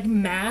 they like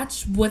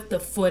match with the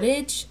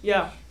footage.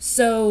 Yeah.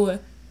 So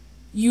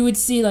you would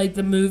see like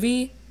the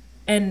movie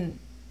and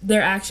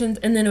their actions,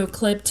 and then it would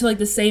clip to like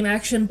the same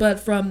action but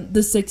from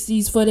the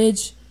 60s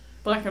footage.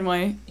 Black and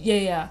white.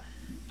 Yeah.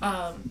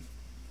 I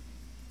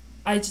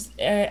just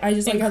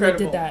like how they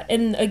did that.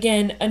 And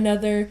again,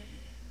 another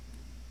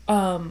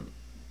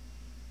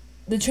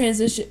the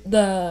transition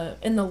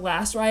in the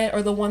last riot,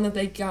 or the one that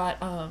they got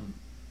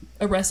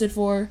arrested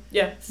for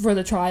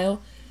the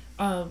trial,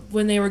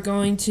 when they were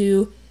going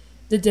to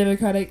the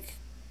Democratic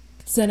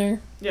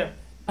Center,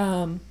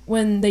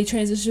 when they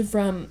transitioned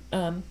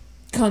from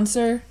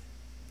Kunzer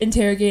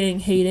interrogating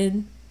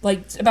Hayden,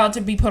 like about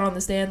to be put on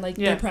the stand, like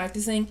they're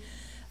practicing,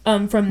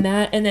 from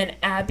that, and then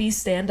Abby's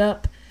stand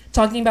up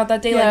talking about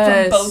that day,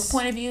 like from both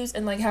point of views,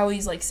 and like how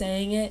he's like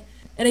saying it.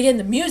 And again,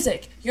 the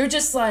music, you're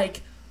just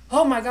like,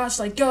 oh my gosh,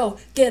 like, go,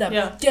 get him,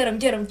 get him,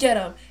 get him, get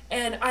him.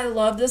 And I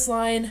love this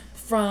line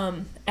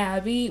from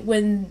Abby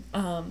when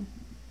a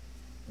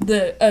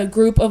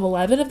group of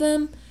 11 of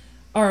them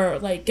are,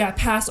 like, got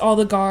past all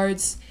the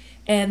guards,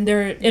 and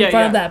they're in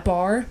front of that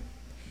bar.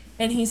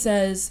 And he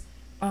says,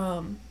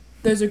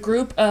 there's there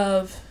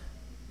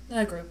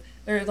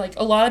are, like,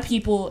 a lot of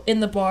people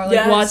in the bar,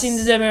 like, watching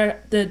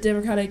the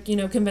Democratic,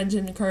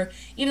 convention occur,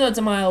 even though it's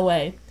a mile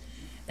away.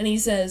 And he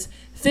says,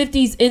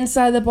 50s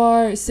inside the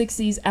bar,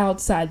 60s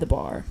outside the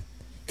bar.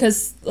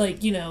 Because, like,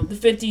 the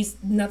 50s,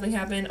 nothing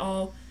happened.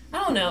 I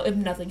don't know if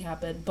nothing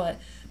happened, but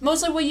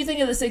mostly what you think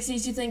of the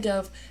 60s, you think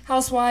of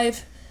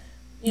housewife,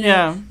 the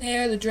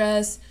hair, the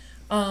dress,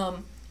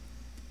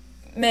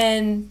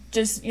 men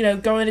just,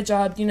 going to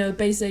job,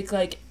 basic,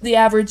 like, the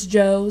average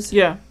Joes.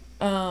 Yeah.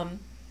 But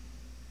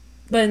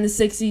in the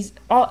 60s,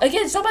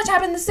 again, so much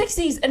happened in the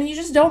 60s, and you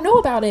just don't know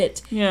about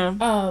it.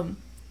 Yeah.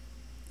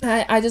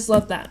 I just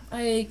love that.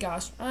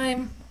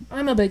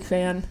 I'm a big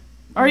fan.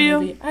 Are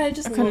you? I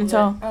couldn't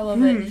tell. I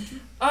love it.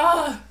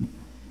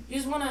 You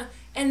just wanna,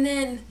 and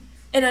then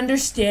and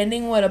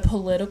understanding what a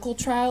political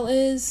trial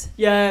is.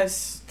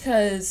 Yes.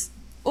 Cause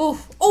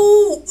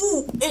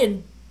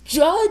and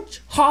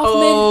Judge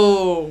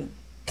Hoffman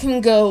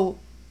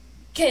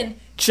can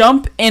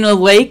jump in a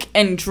lake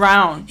and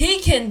drown.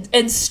 He can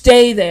and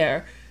stay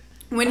there.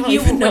 When he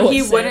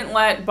wouldn't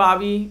let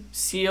Bobby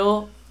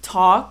Seale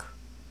talk.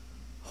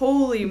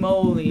 Holy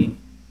moly.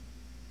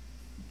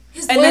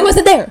 His lawyer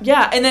wasn't there.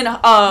 Yeah, and then,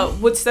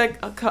 what's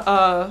that,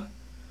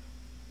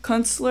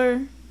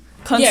 Kunstler?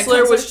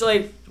 Kunstler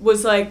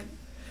was like,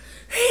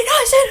 he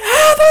doesn't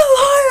have a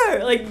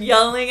lawyer! Like,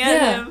 yelling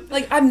at him.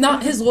 Like, I'm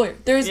not his lawyer.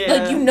 There's,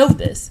 like,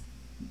 this.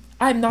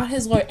 I'm not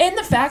his lawyer. And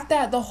the fact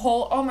that the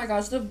whole, oh my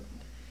gosh, and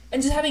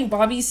just having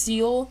Bobby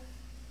Seale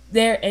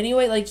there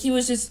anyway, like, he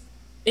was just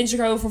in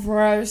Chicago for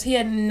 4 hours. He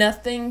had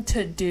nothing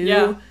to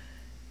do.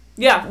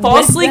 Yeah,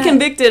 falsely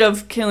convicted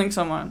of killing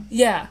someone.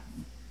 Yeah.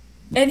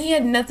 And he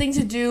had nothing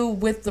to do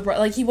with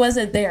he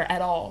wasn't there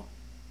at all.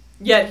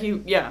 Yeah, he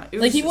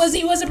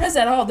wasn't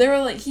present at all. They were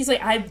like, he's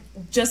like, I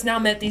just now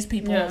met these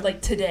people,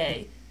 like,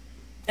 today.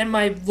 And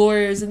my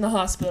lawyer's in the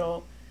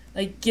hospital.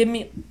 Like, give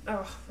me,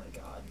 oh my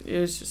God. It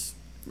was just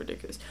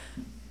ridiculous.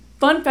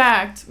 Fun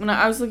fact, when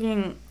I was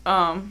looking,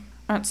 I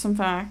at some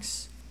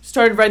facts.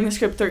 Started writing the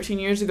script 13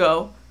 years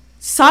ago.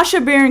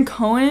 Sacha Baron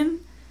Cohen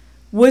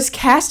was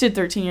casted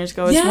 13 years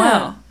ago as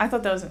well. I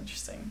thought that was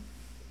interesting.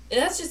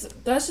 That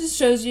just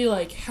shows you,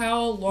 like,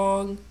 how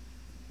long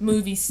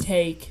movies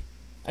take.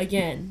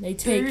 Again, they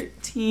take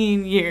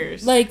 13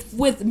 years. Like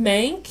with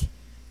Mank,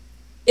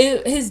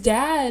 his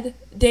dad,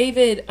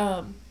 David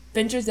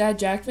Fincher's dad,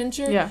 Jack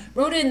Fincher,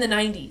 wrote it in the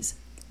 90s.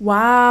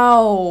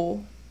 Wow.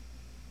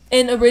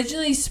 And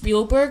originally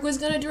Spielberg was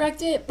gonna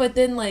direct it, but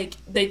then like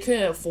they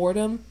couldn't afford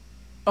him.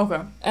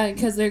 Okay.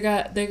 Because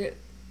a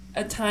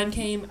time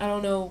came. I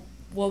don't know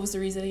what was the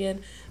reason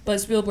again,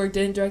 but Spielberg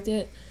didn't direct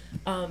it.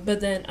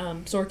 But then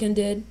Sorkin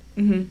did.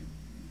 Mm-hmm.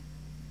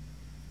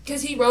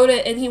 Because he wrote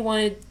it and he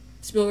wanted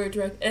Spielberg to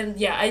direct, and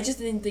yeah, I just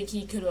didn't think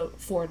he could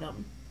afford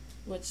them,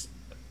 which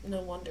no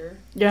wonder.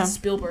 Yeah.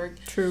 Spielberg.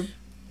 True.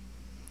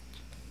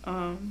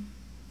 But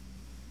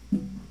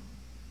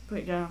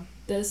yeah.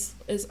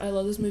 I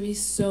love this movie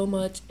so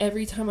much.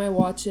 Every time I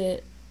watch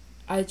it,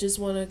 I just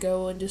want to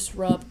go and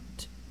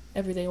disrupt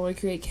everything. I want to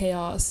create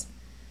chaos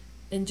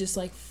and just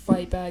like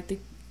fight back the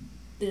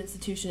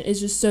institution. It's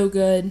just so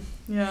good.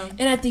 Yeah.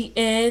 And at the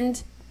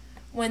end,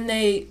 when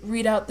they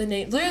read out the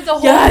name, literally the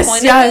whole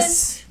point of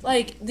it,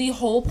 like the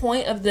whole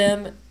point of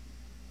them,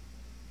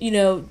 you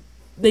know,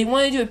 they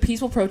want to do a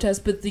peaceful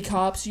protest, but the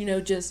cops, you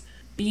know, just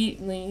let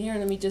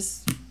me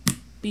just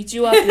beat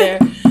you up there.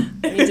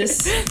 Let me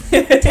just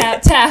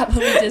tap. Let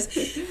me just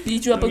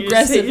beat you up aggressively.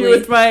 Just hit you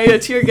with my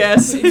tear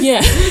gas.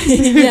 Yeah,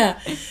 yeah.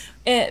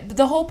 And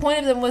the whole point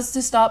of them was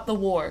to stop the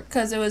war,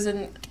 because it was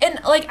and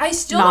like I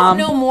still don't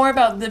know more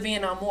about the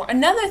Vietnam War.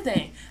 Another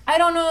thing, I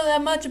don't know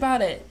that much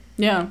about it.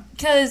 Yeah.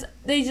 Because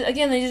they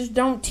just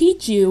don't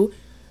teach you,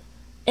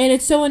 and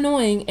it's so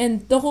annoying.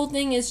 And the whole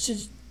thing is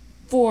just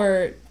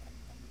for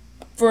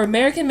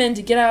American men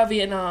to get out of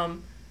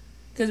Vietnam.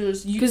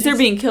 Because they're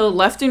being killed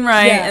left and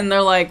right, and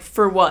they're like,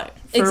 for what?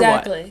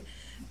 Exactly.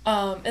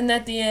 What? And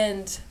at the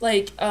end,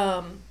 like,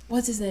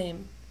 what's his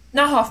name?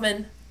 Not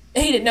Hoffman.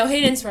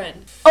 Hayden's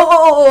friend.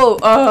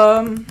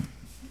 The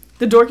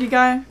dorky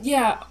guy?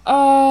 Yeah.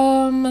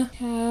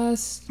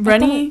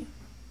 Rennie?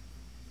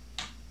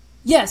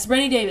 Yes,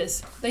 Rennie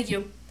Davis. Thank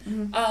you.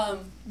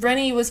 Mm-hmm.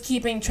 Rennie was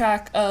keeping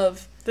track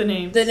of the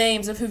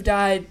names of who've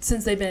died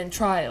since they've been in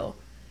trial.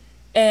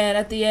 And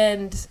at the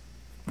end,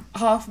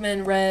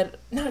 Hoffman read...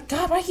 No,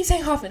 God, why do I keep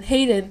saying Hoffman?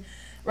 Hayden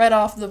read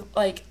off the,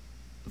 like,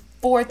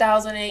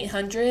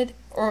 4,800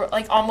 or,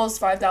 like, almost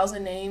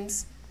 5,000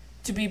 names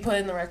to be put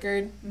in the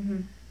record.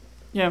 Mm-hmm.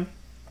 Yeah.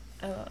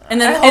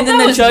 And then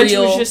the judge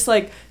was just,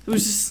 like...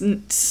 was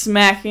just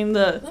smacking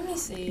the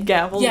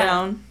gavel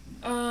down.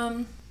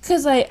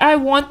 Because I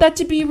want that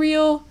to be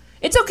real.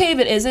 It's okay if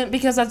it isn't,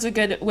 because that's a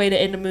good way to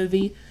end a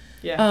movie.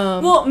 Yeah.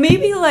 Well,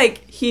 maybe,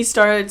 like, he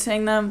started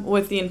saying them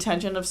with the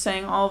intention of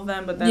saying all of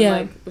them, but then,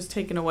 like, was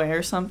taken away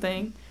or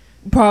something.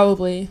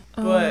 Probably.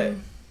 But,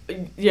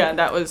 yeah,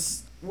 that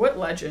was... What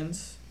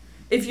legends?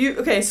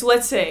 So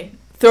let's say,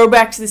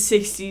 throwback to the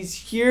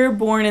 60s,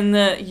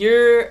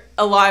 you're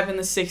alive in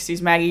the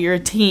 60s, Maggie, you're a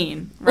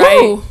teen,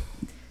 right? Ooh.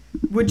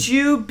 Would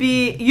you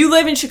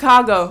live in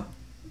Chicago.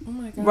 Oh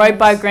my God. Right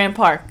by Grand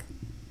Park.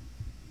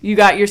 You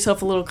got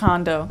yourself a little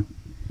condo.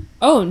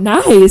 Oh,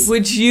 nice.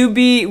 Would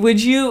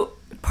you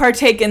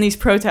partake in these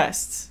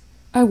protests?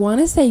 I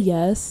want to say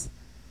yes,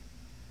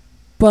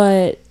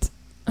 but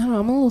I don't know,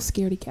 I'm a little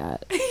scaredy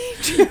cat. Be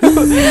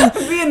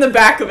in the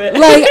back of it.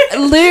 Like,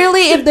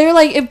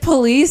 literally, if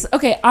police,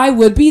 okay, I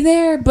would be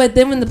there, but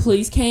then when the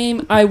police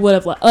came, I would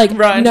have, like,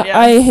 run, no, yeah.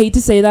 I hate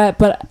to say that,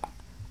 but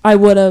I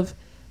would have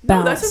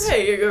bounced. No, that's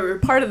okay. You're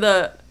part of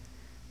the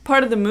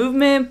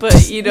movement,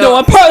 but you know. No,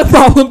 I'm part of the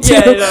problem too.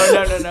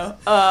 Yeah, no.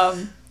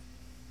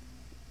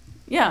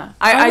 Yeah,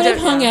 I would have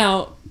hung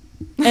out,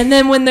 and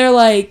then when they're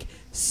like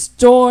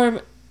storm,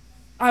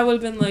 I would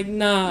have been like,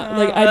 nah,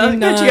 like I do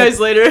not. Catch you guys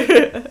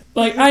later.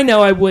 Like, I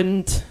know I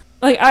wouldn't.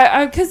 Like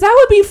because that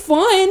would be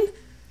fun.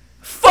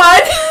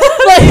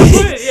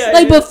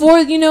 Like before,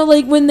 you know,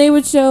 like when they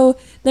would show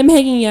them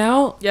hanging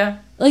out. Yeah.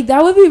 Like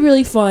that would be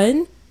really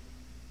fun,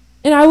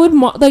 and I would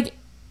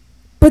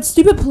but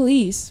stupid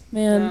police,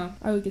 man, yeah.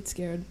 I would get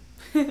scared.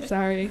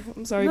 Sorry,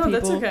 I'm sorry, people. No,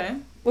 that's okay.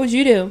 What would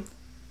you do?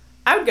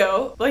 I would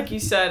go. Like you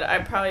said, I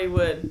probably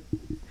would.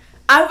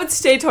 I would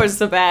stay towards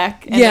the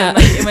back. And then,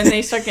 like, when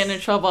they start getting in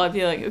trouble, I'd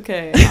be like,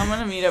 okay, I'm going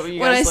to meet up with you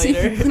guys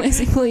later. When I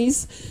see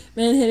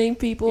policemen hitting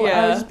people,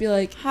 I would just be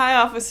like... Hi,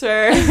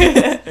 officer.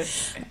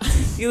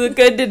 You look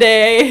good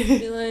today.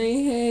 Be like,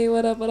 hey,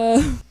 what up?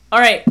 All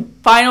right,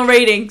 final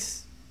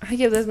ratings. I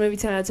give this movie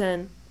 10 out of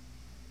 10.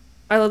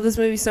 I love this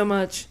movie so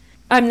much.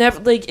 I'm never...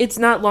 Like, it's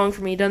not long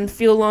for me. It doesn't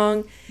feel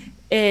long.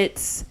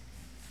 It's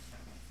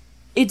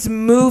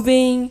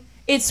moving...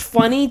 It's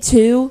funny,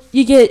 too.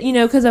 You get, you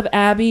know, because of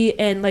Abby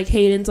and, like,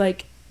 Hayden's,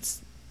 like,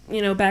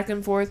 you know, back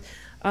and forth.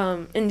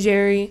 And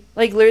Jerry.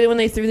 Like, literally when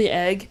they threw the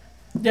egg.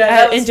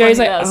 Yeah, and Jerry's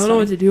funny. Like, I don't know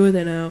what to do with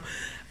it now.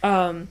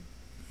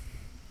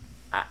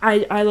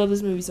 I love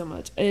this movie so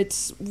much.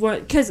 It's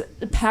what... Because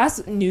the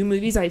past new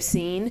movies I've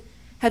seen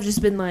have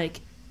just been,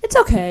 like, it's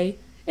okay.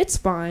 It's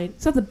fine.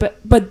 It's not the best.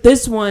 But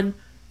this one,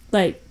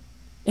 like,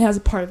 It has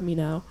a part of me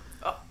now.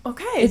 Oh,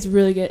 okay. It's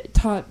really good.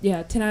 10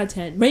 out of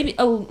 10. Maybe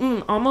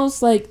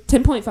almost like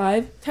 10.5.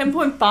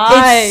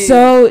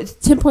 10.5. It's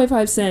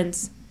 10.5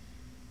 cents.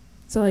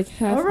 So like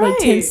half, like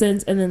 10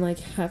 cents, and then like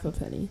half a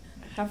penny.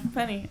 Half a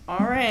penny. All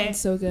right.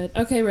 It's so good.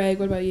 Okay, Reg,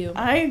 what about you?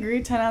 I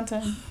agree. 10 out of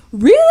 10.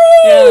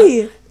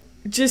 Really? Yeah.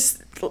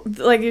 Just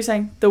like you're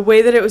saying, the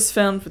way that it was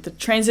filmed with the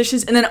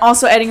transitions, and then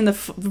also adding in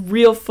the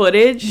real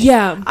footage.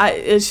 Yeah.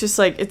 It's just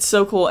like, it's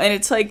so cool, and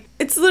it's like,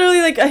 it's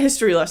literally like a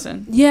history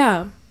lesson.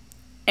 Yeah.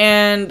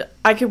 And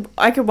I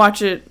could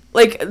watch it,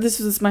 like, this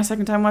was my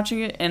second time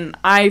watching it, and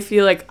I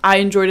feel like I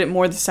enjoyed it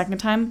more the second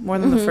time, more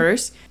than the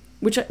first,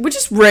 which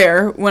is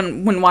rare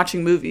when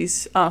watching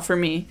movies for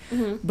me.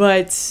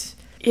 But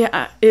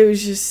yeah, it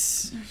was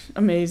just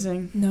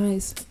amazing.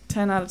 Nice.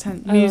 10 out of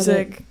 10.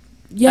 Music.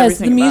 Yes,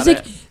 the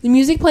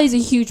music plays a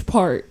huge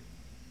part.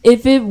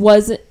 If it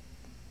wasn't,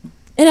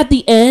 and at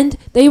the end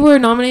they were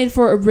nominated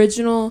for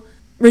original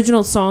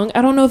song.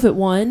 I don't know if it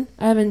won.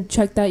 I haven't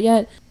checked that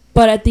yet.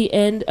 But at the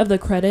end of the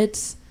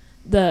credits,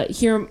 the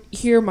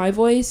Hear My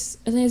Voice,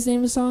 I think is the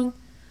name of the song.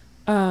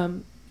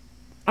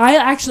 I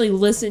actually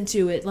listened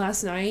to it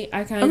last night.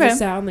 I kind of just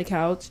sat on the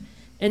couch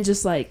and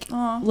just like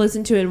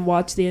listened to it and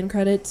watched the end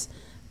credits.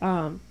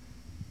 And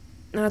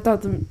I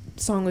thought the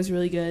song was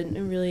really good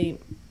and really,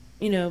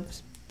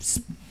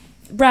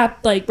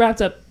 wrapped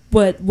up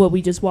what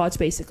we just watched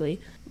basically.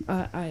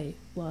 I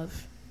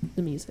love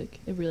the music.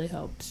 It really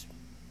helped.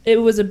 It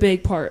was a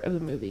big part of the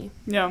movie.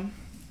 Yeah.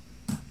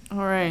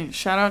 All right.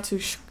 Shout out to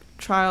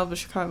Trial of the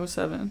Chicago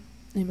 7.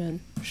 Amen.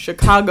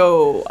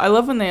 Chicago. I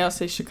love when they all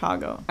say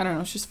Chicago. I don't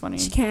know. It's just funny.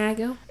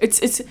 Chicago.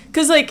 It's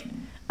because, like,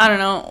 I don't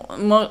know.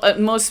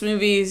 Most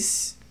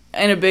movies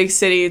in a big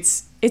city,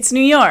 it's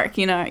New York,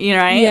 right?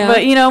 Yeah.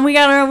 But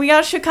we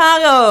got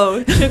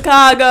Chicago.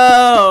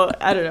 Chicago.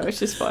 I don't know. It's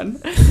just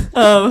fun.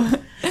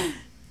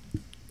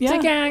 Yeah.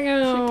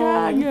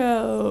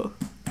 Chicago.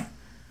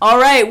 All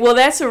right. Well,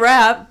 that's a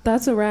wrap.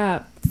 That's a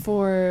wrap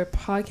for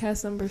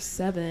podcast number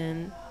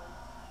 7.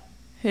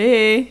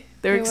 Hey,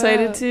 they're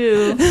excited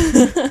too.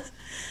 I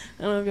don't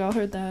know if y'all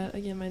heard that.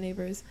 Again, my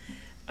neighbors.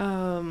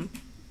 Tell them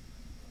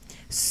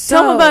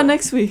about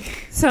next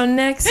week. So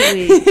next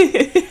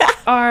week,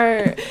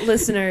 our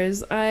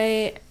listeners,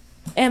 I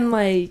am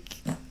like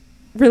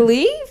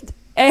relieved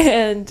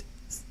and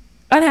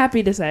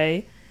unhappy to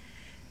say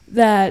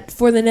that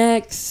for the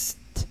next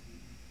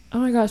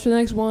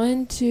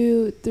 1,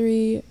 2,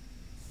 3,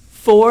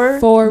 4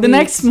 weeks. The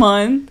next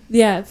month.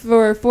 Yeah,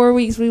 for 4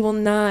 weeks we will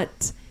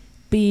not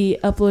be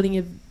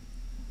uploading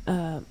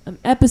an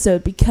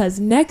episode because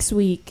next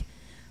week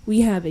we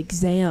have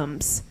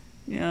exams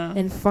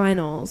and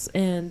finals,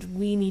 and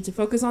we need to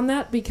focus on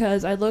that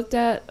because I looked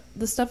at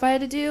the stuff I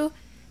had to do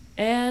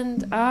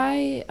and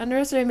I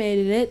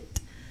underestimated it.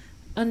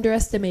 I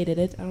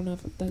don't know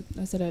if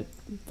I said it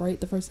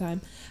right the first time.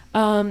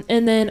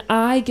 And then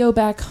I go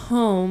back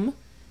home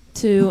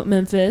to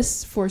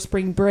Memphis for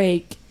spring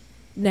break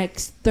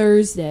next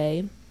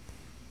Thursday,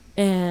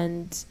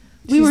 and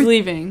She's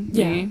leaving.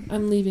 Yeah,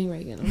 I'm leaving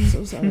Reagan. I'm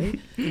so sorry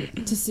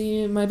to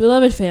see my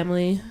beloved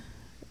family.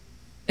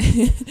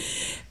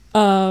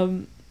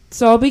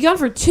 So I'll be gone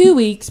for 2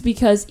 weeks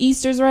because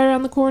Easter's right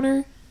around the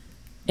corner,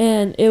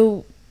 and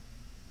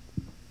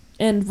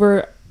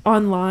we're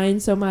online,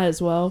 so might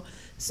as well.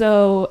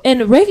 So,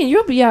 and Reagan,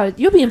 you'll be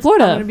in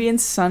Florida. I'm gonna be in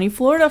sunny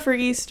Florida for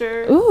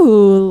Easter.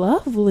 Ooh,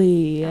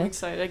 lovely! I'm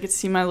excited. I get to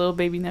see my little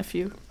baby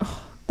nephew.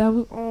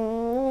 That's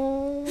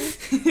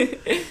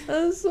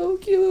so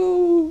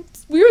cute.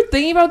 We were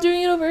thinking about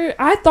doing it over.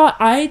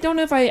 I don't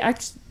know if I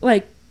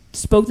actually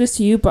spoke this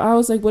to you, but I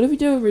was like, what if we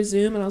do it over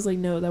Zoom? And I was like,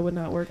 no, that would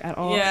not work at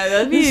all. Yeah,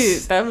 that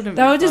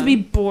would just be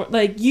boring.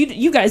 Like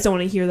you guys don't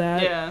want to hear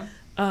that. Yeah.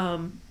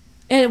 And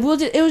it will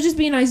just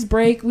be a nice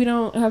break. We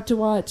don't have to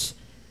watch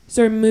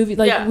certain movies.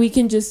 We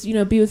can just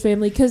be with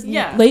family. Because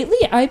lately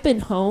I've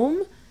been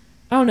home.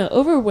 I don't know,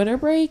 over winter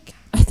break.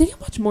 I think I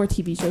watch more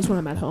TV shows when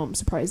I'm at home,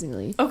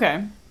 surprisingly.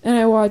 Okay. And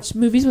I watch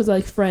movies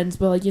with friends,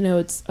 but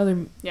it's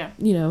other. Yeah.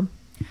 No,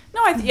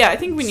 I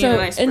think we need a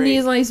nice break. And need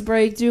a nice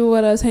break. Do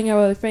with us, hang out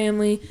with our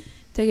family,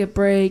 take a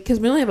break, because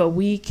we only have a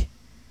week.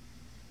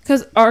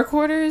 Because our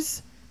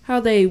quarters,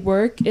 how they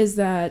work is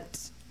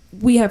that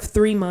we have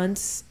 3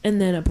 months and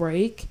then a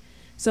break.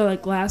 So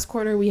last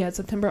quarter we had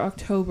September,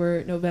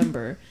 October,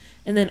 November,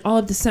 and then all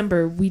of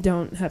December we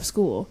don't have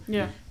school.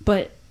 Yeah.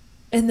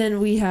 And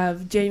then we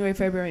have January,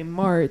 February,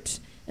 March.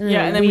 And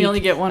then we only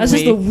get 1 week. That's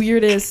just the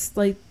weirdest.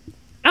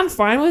 I'm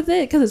fine with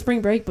it because it's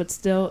spring break, but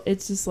still,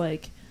 it's just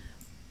what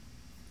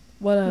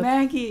up?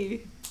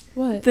 Maggie.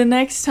 What? The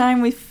next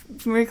time we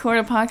record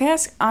a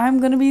podcast, I'm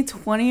going to be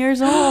 20 years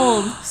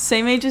old.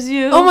 Same age as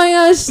you. Oh my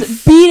gosh.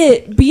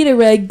 Beat it,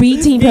 Reg.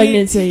 Beat teen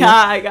pregnancy. Yeah,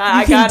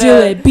 I can do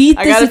it. Beat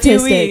the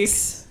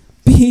statistics.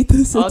 Beat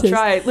the statistics. I'll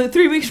try it.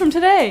 3 weeks from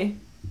today.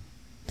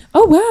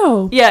 Oh,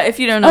 wow. Yeah, if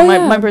you don't know,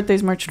 my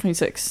birthday's March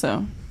 26th,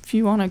 so if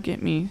you want to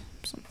get me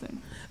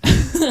something.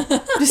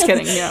 Just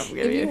kidding. Yeah,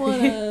 if you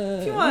want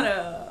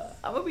to.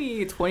 I'm going to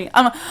be 20.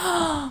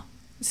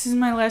 This is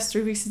my last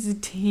 3 weeks as a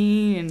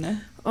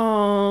teen.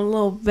 Oh,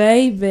 little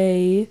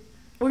baby.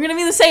 We're gonna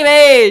be the same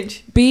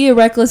age. Be a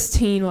reckless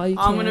teen while you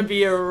can. I'm gonna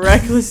be a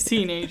reckless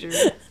teenager.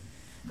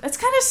 That's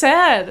kind of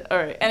sad. All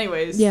right.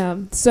 Anyways. Yeah.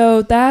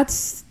 So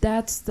that's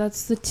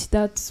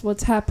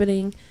what's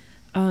happening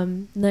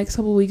next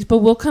couple weeks. But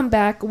we'll come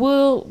back.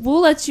 We'll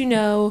let you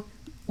know.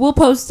 We'll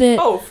post it.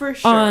 Oh, for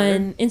sure.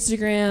 On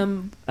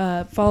Instagram.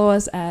 Follow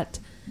us at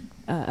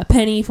a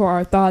penny for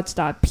our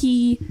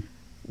thoughts.p.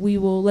 We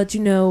will let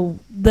you know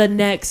the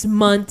next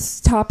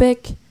month's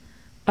topic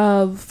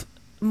of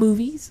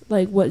movies,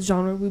 like what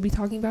genre we'll be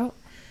talking about.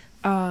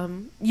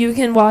 You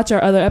can watch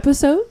our other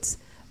episodes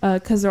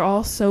because they're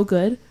all so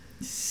good.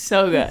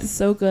 So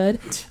good.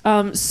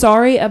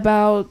 Sorry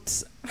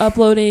about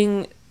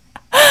uploading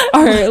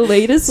our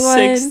latest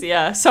one.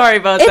 Yeah, sorry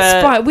about that.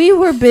 It's fine. We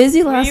were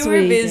busy last week. We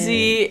were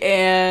busy,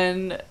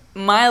 and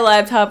my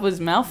laptop was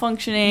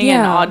malfunctioning,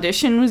 and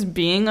Audition was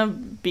being a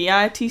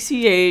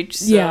bitch.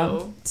 So.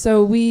 Yeah.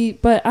 So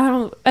but I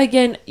don't.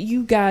 Again,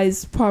 you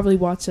guys probably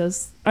watch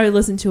us or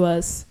listen to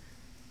us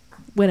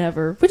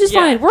whenever, which is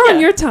fine. We're on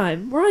your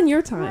time.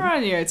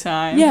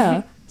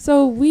 Yeah.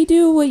 So we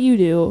do what you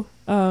do.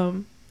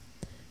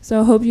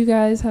 So hope you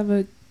guys have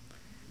a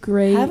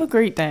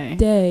great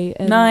day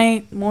and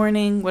night,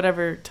 morning,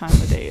 whatever time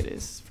of day it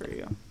is for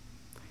you.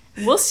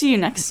 We'll see you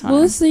next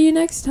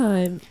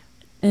time.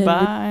 And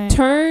bye.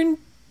 Return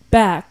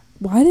back.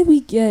 Why did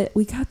we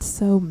got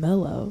so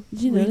mellow?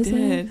 Did you notice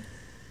that?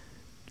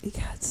 We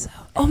got so.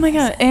 Oh my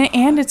god!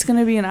 And it's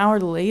gonna be an hour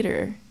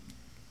later.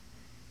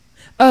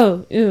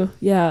 Oh, ew,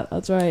 yeah,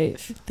 that's right.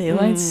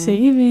 Daylight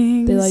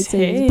savings.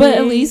 But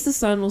at least the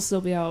sun will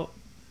still be out.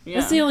 Yeah.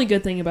 That's the only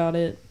good thing about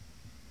it.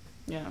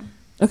 Yeah.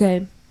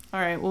 Okay. All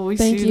right. Well,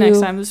 see you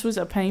next time. This was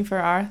A Penny for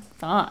Our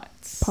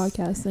Thoughts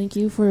podcast. Thank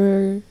you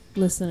for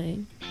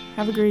listening.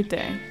 Have a great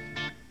day.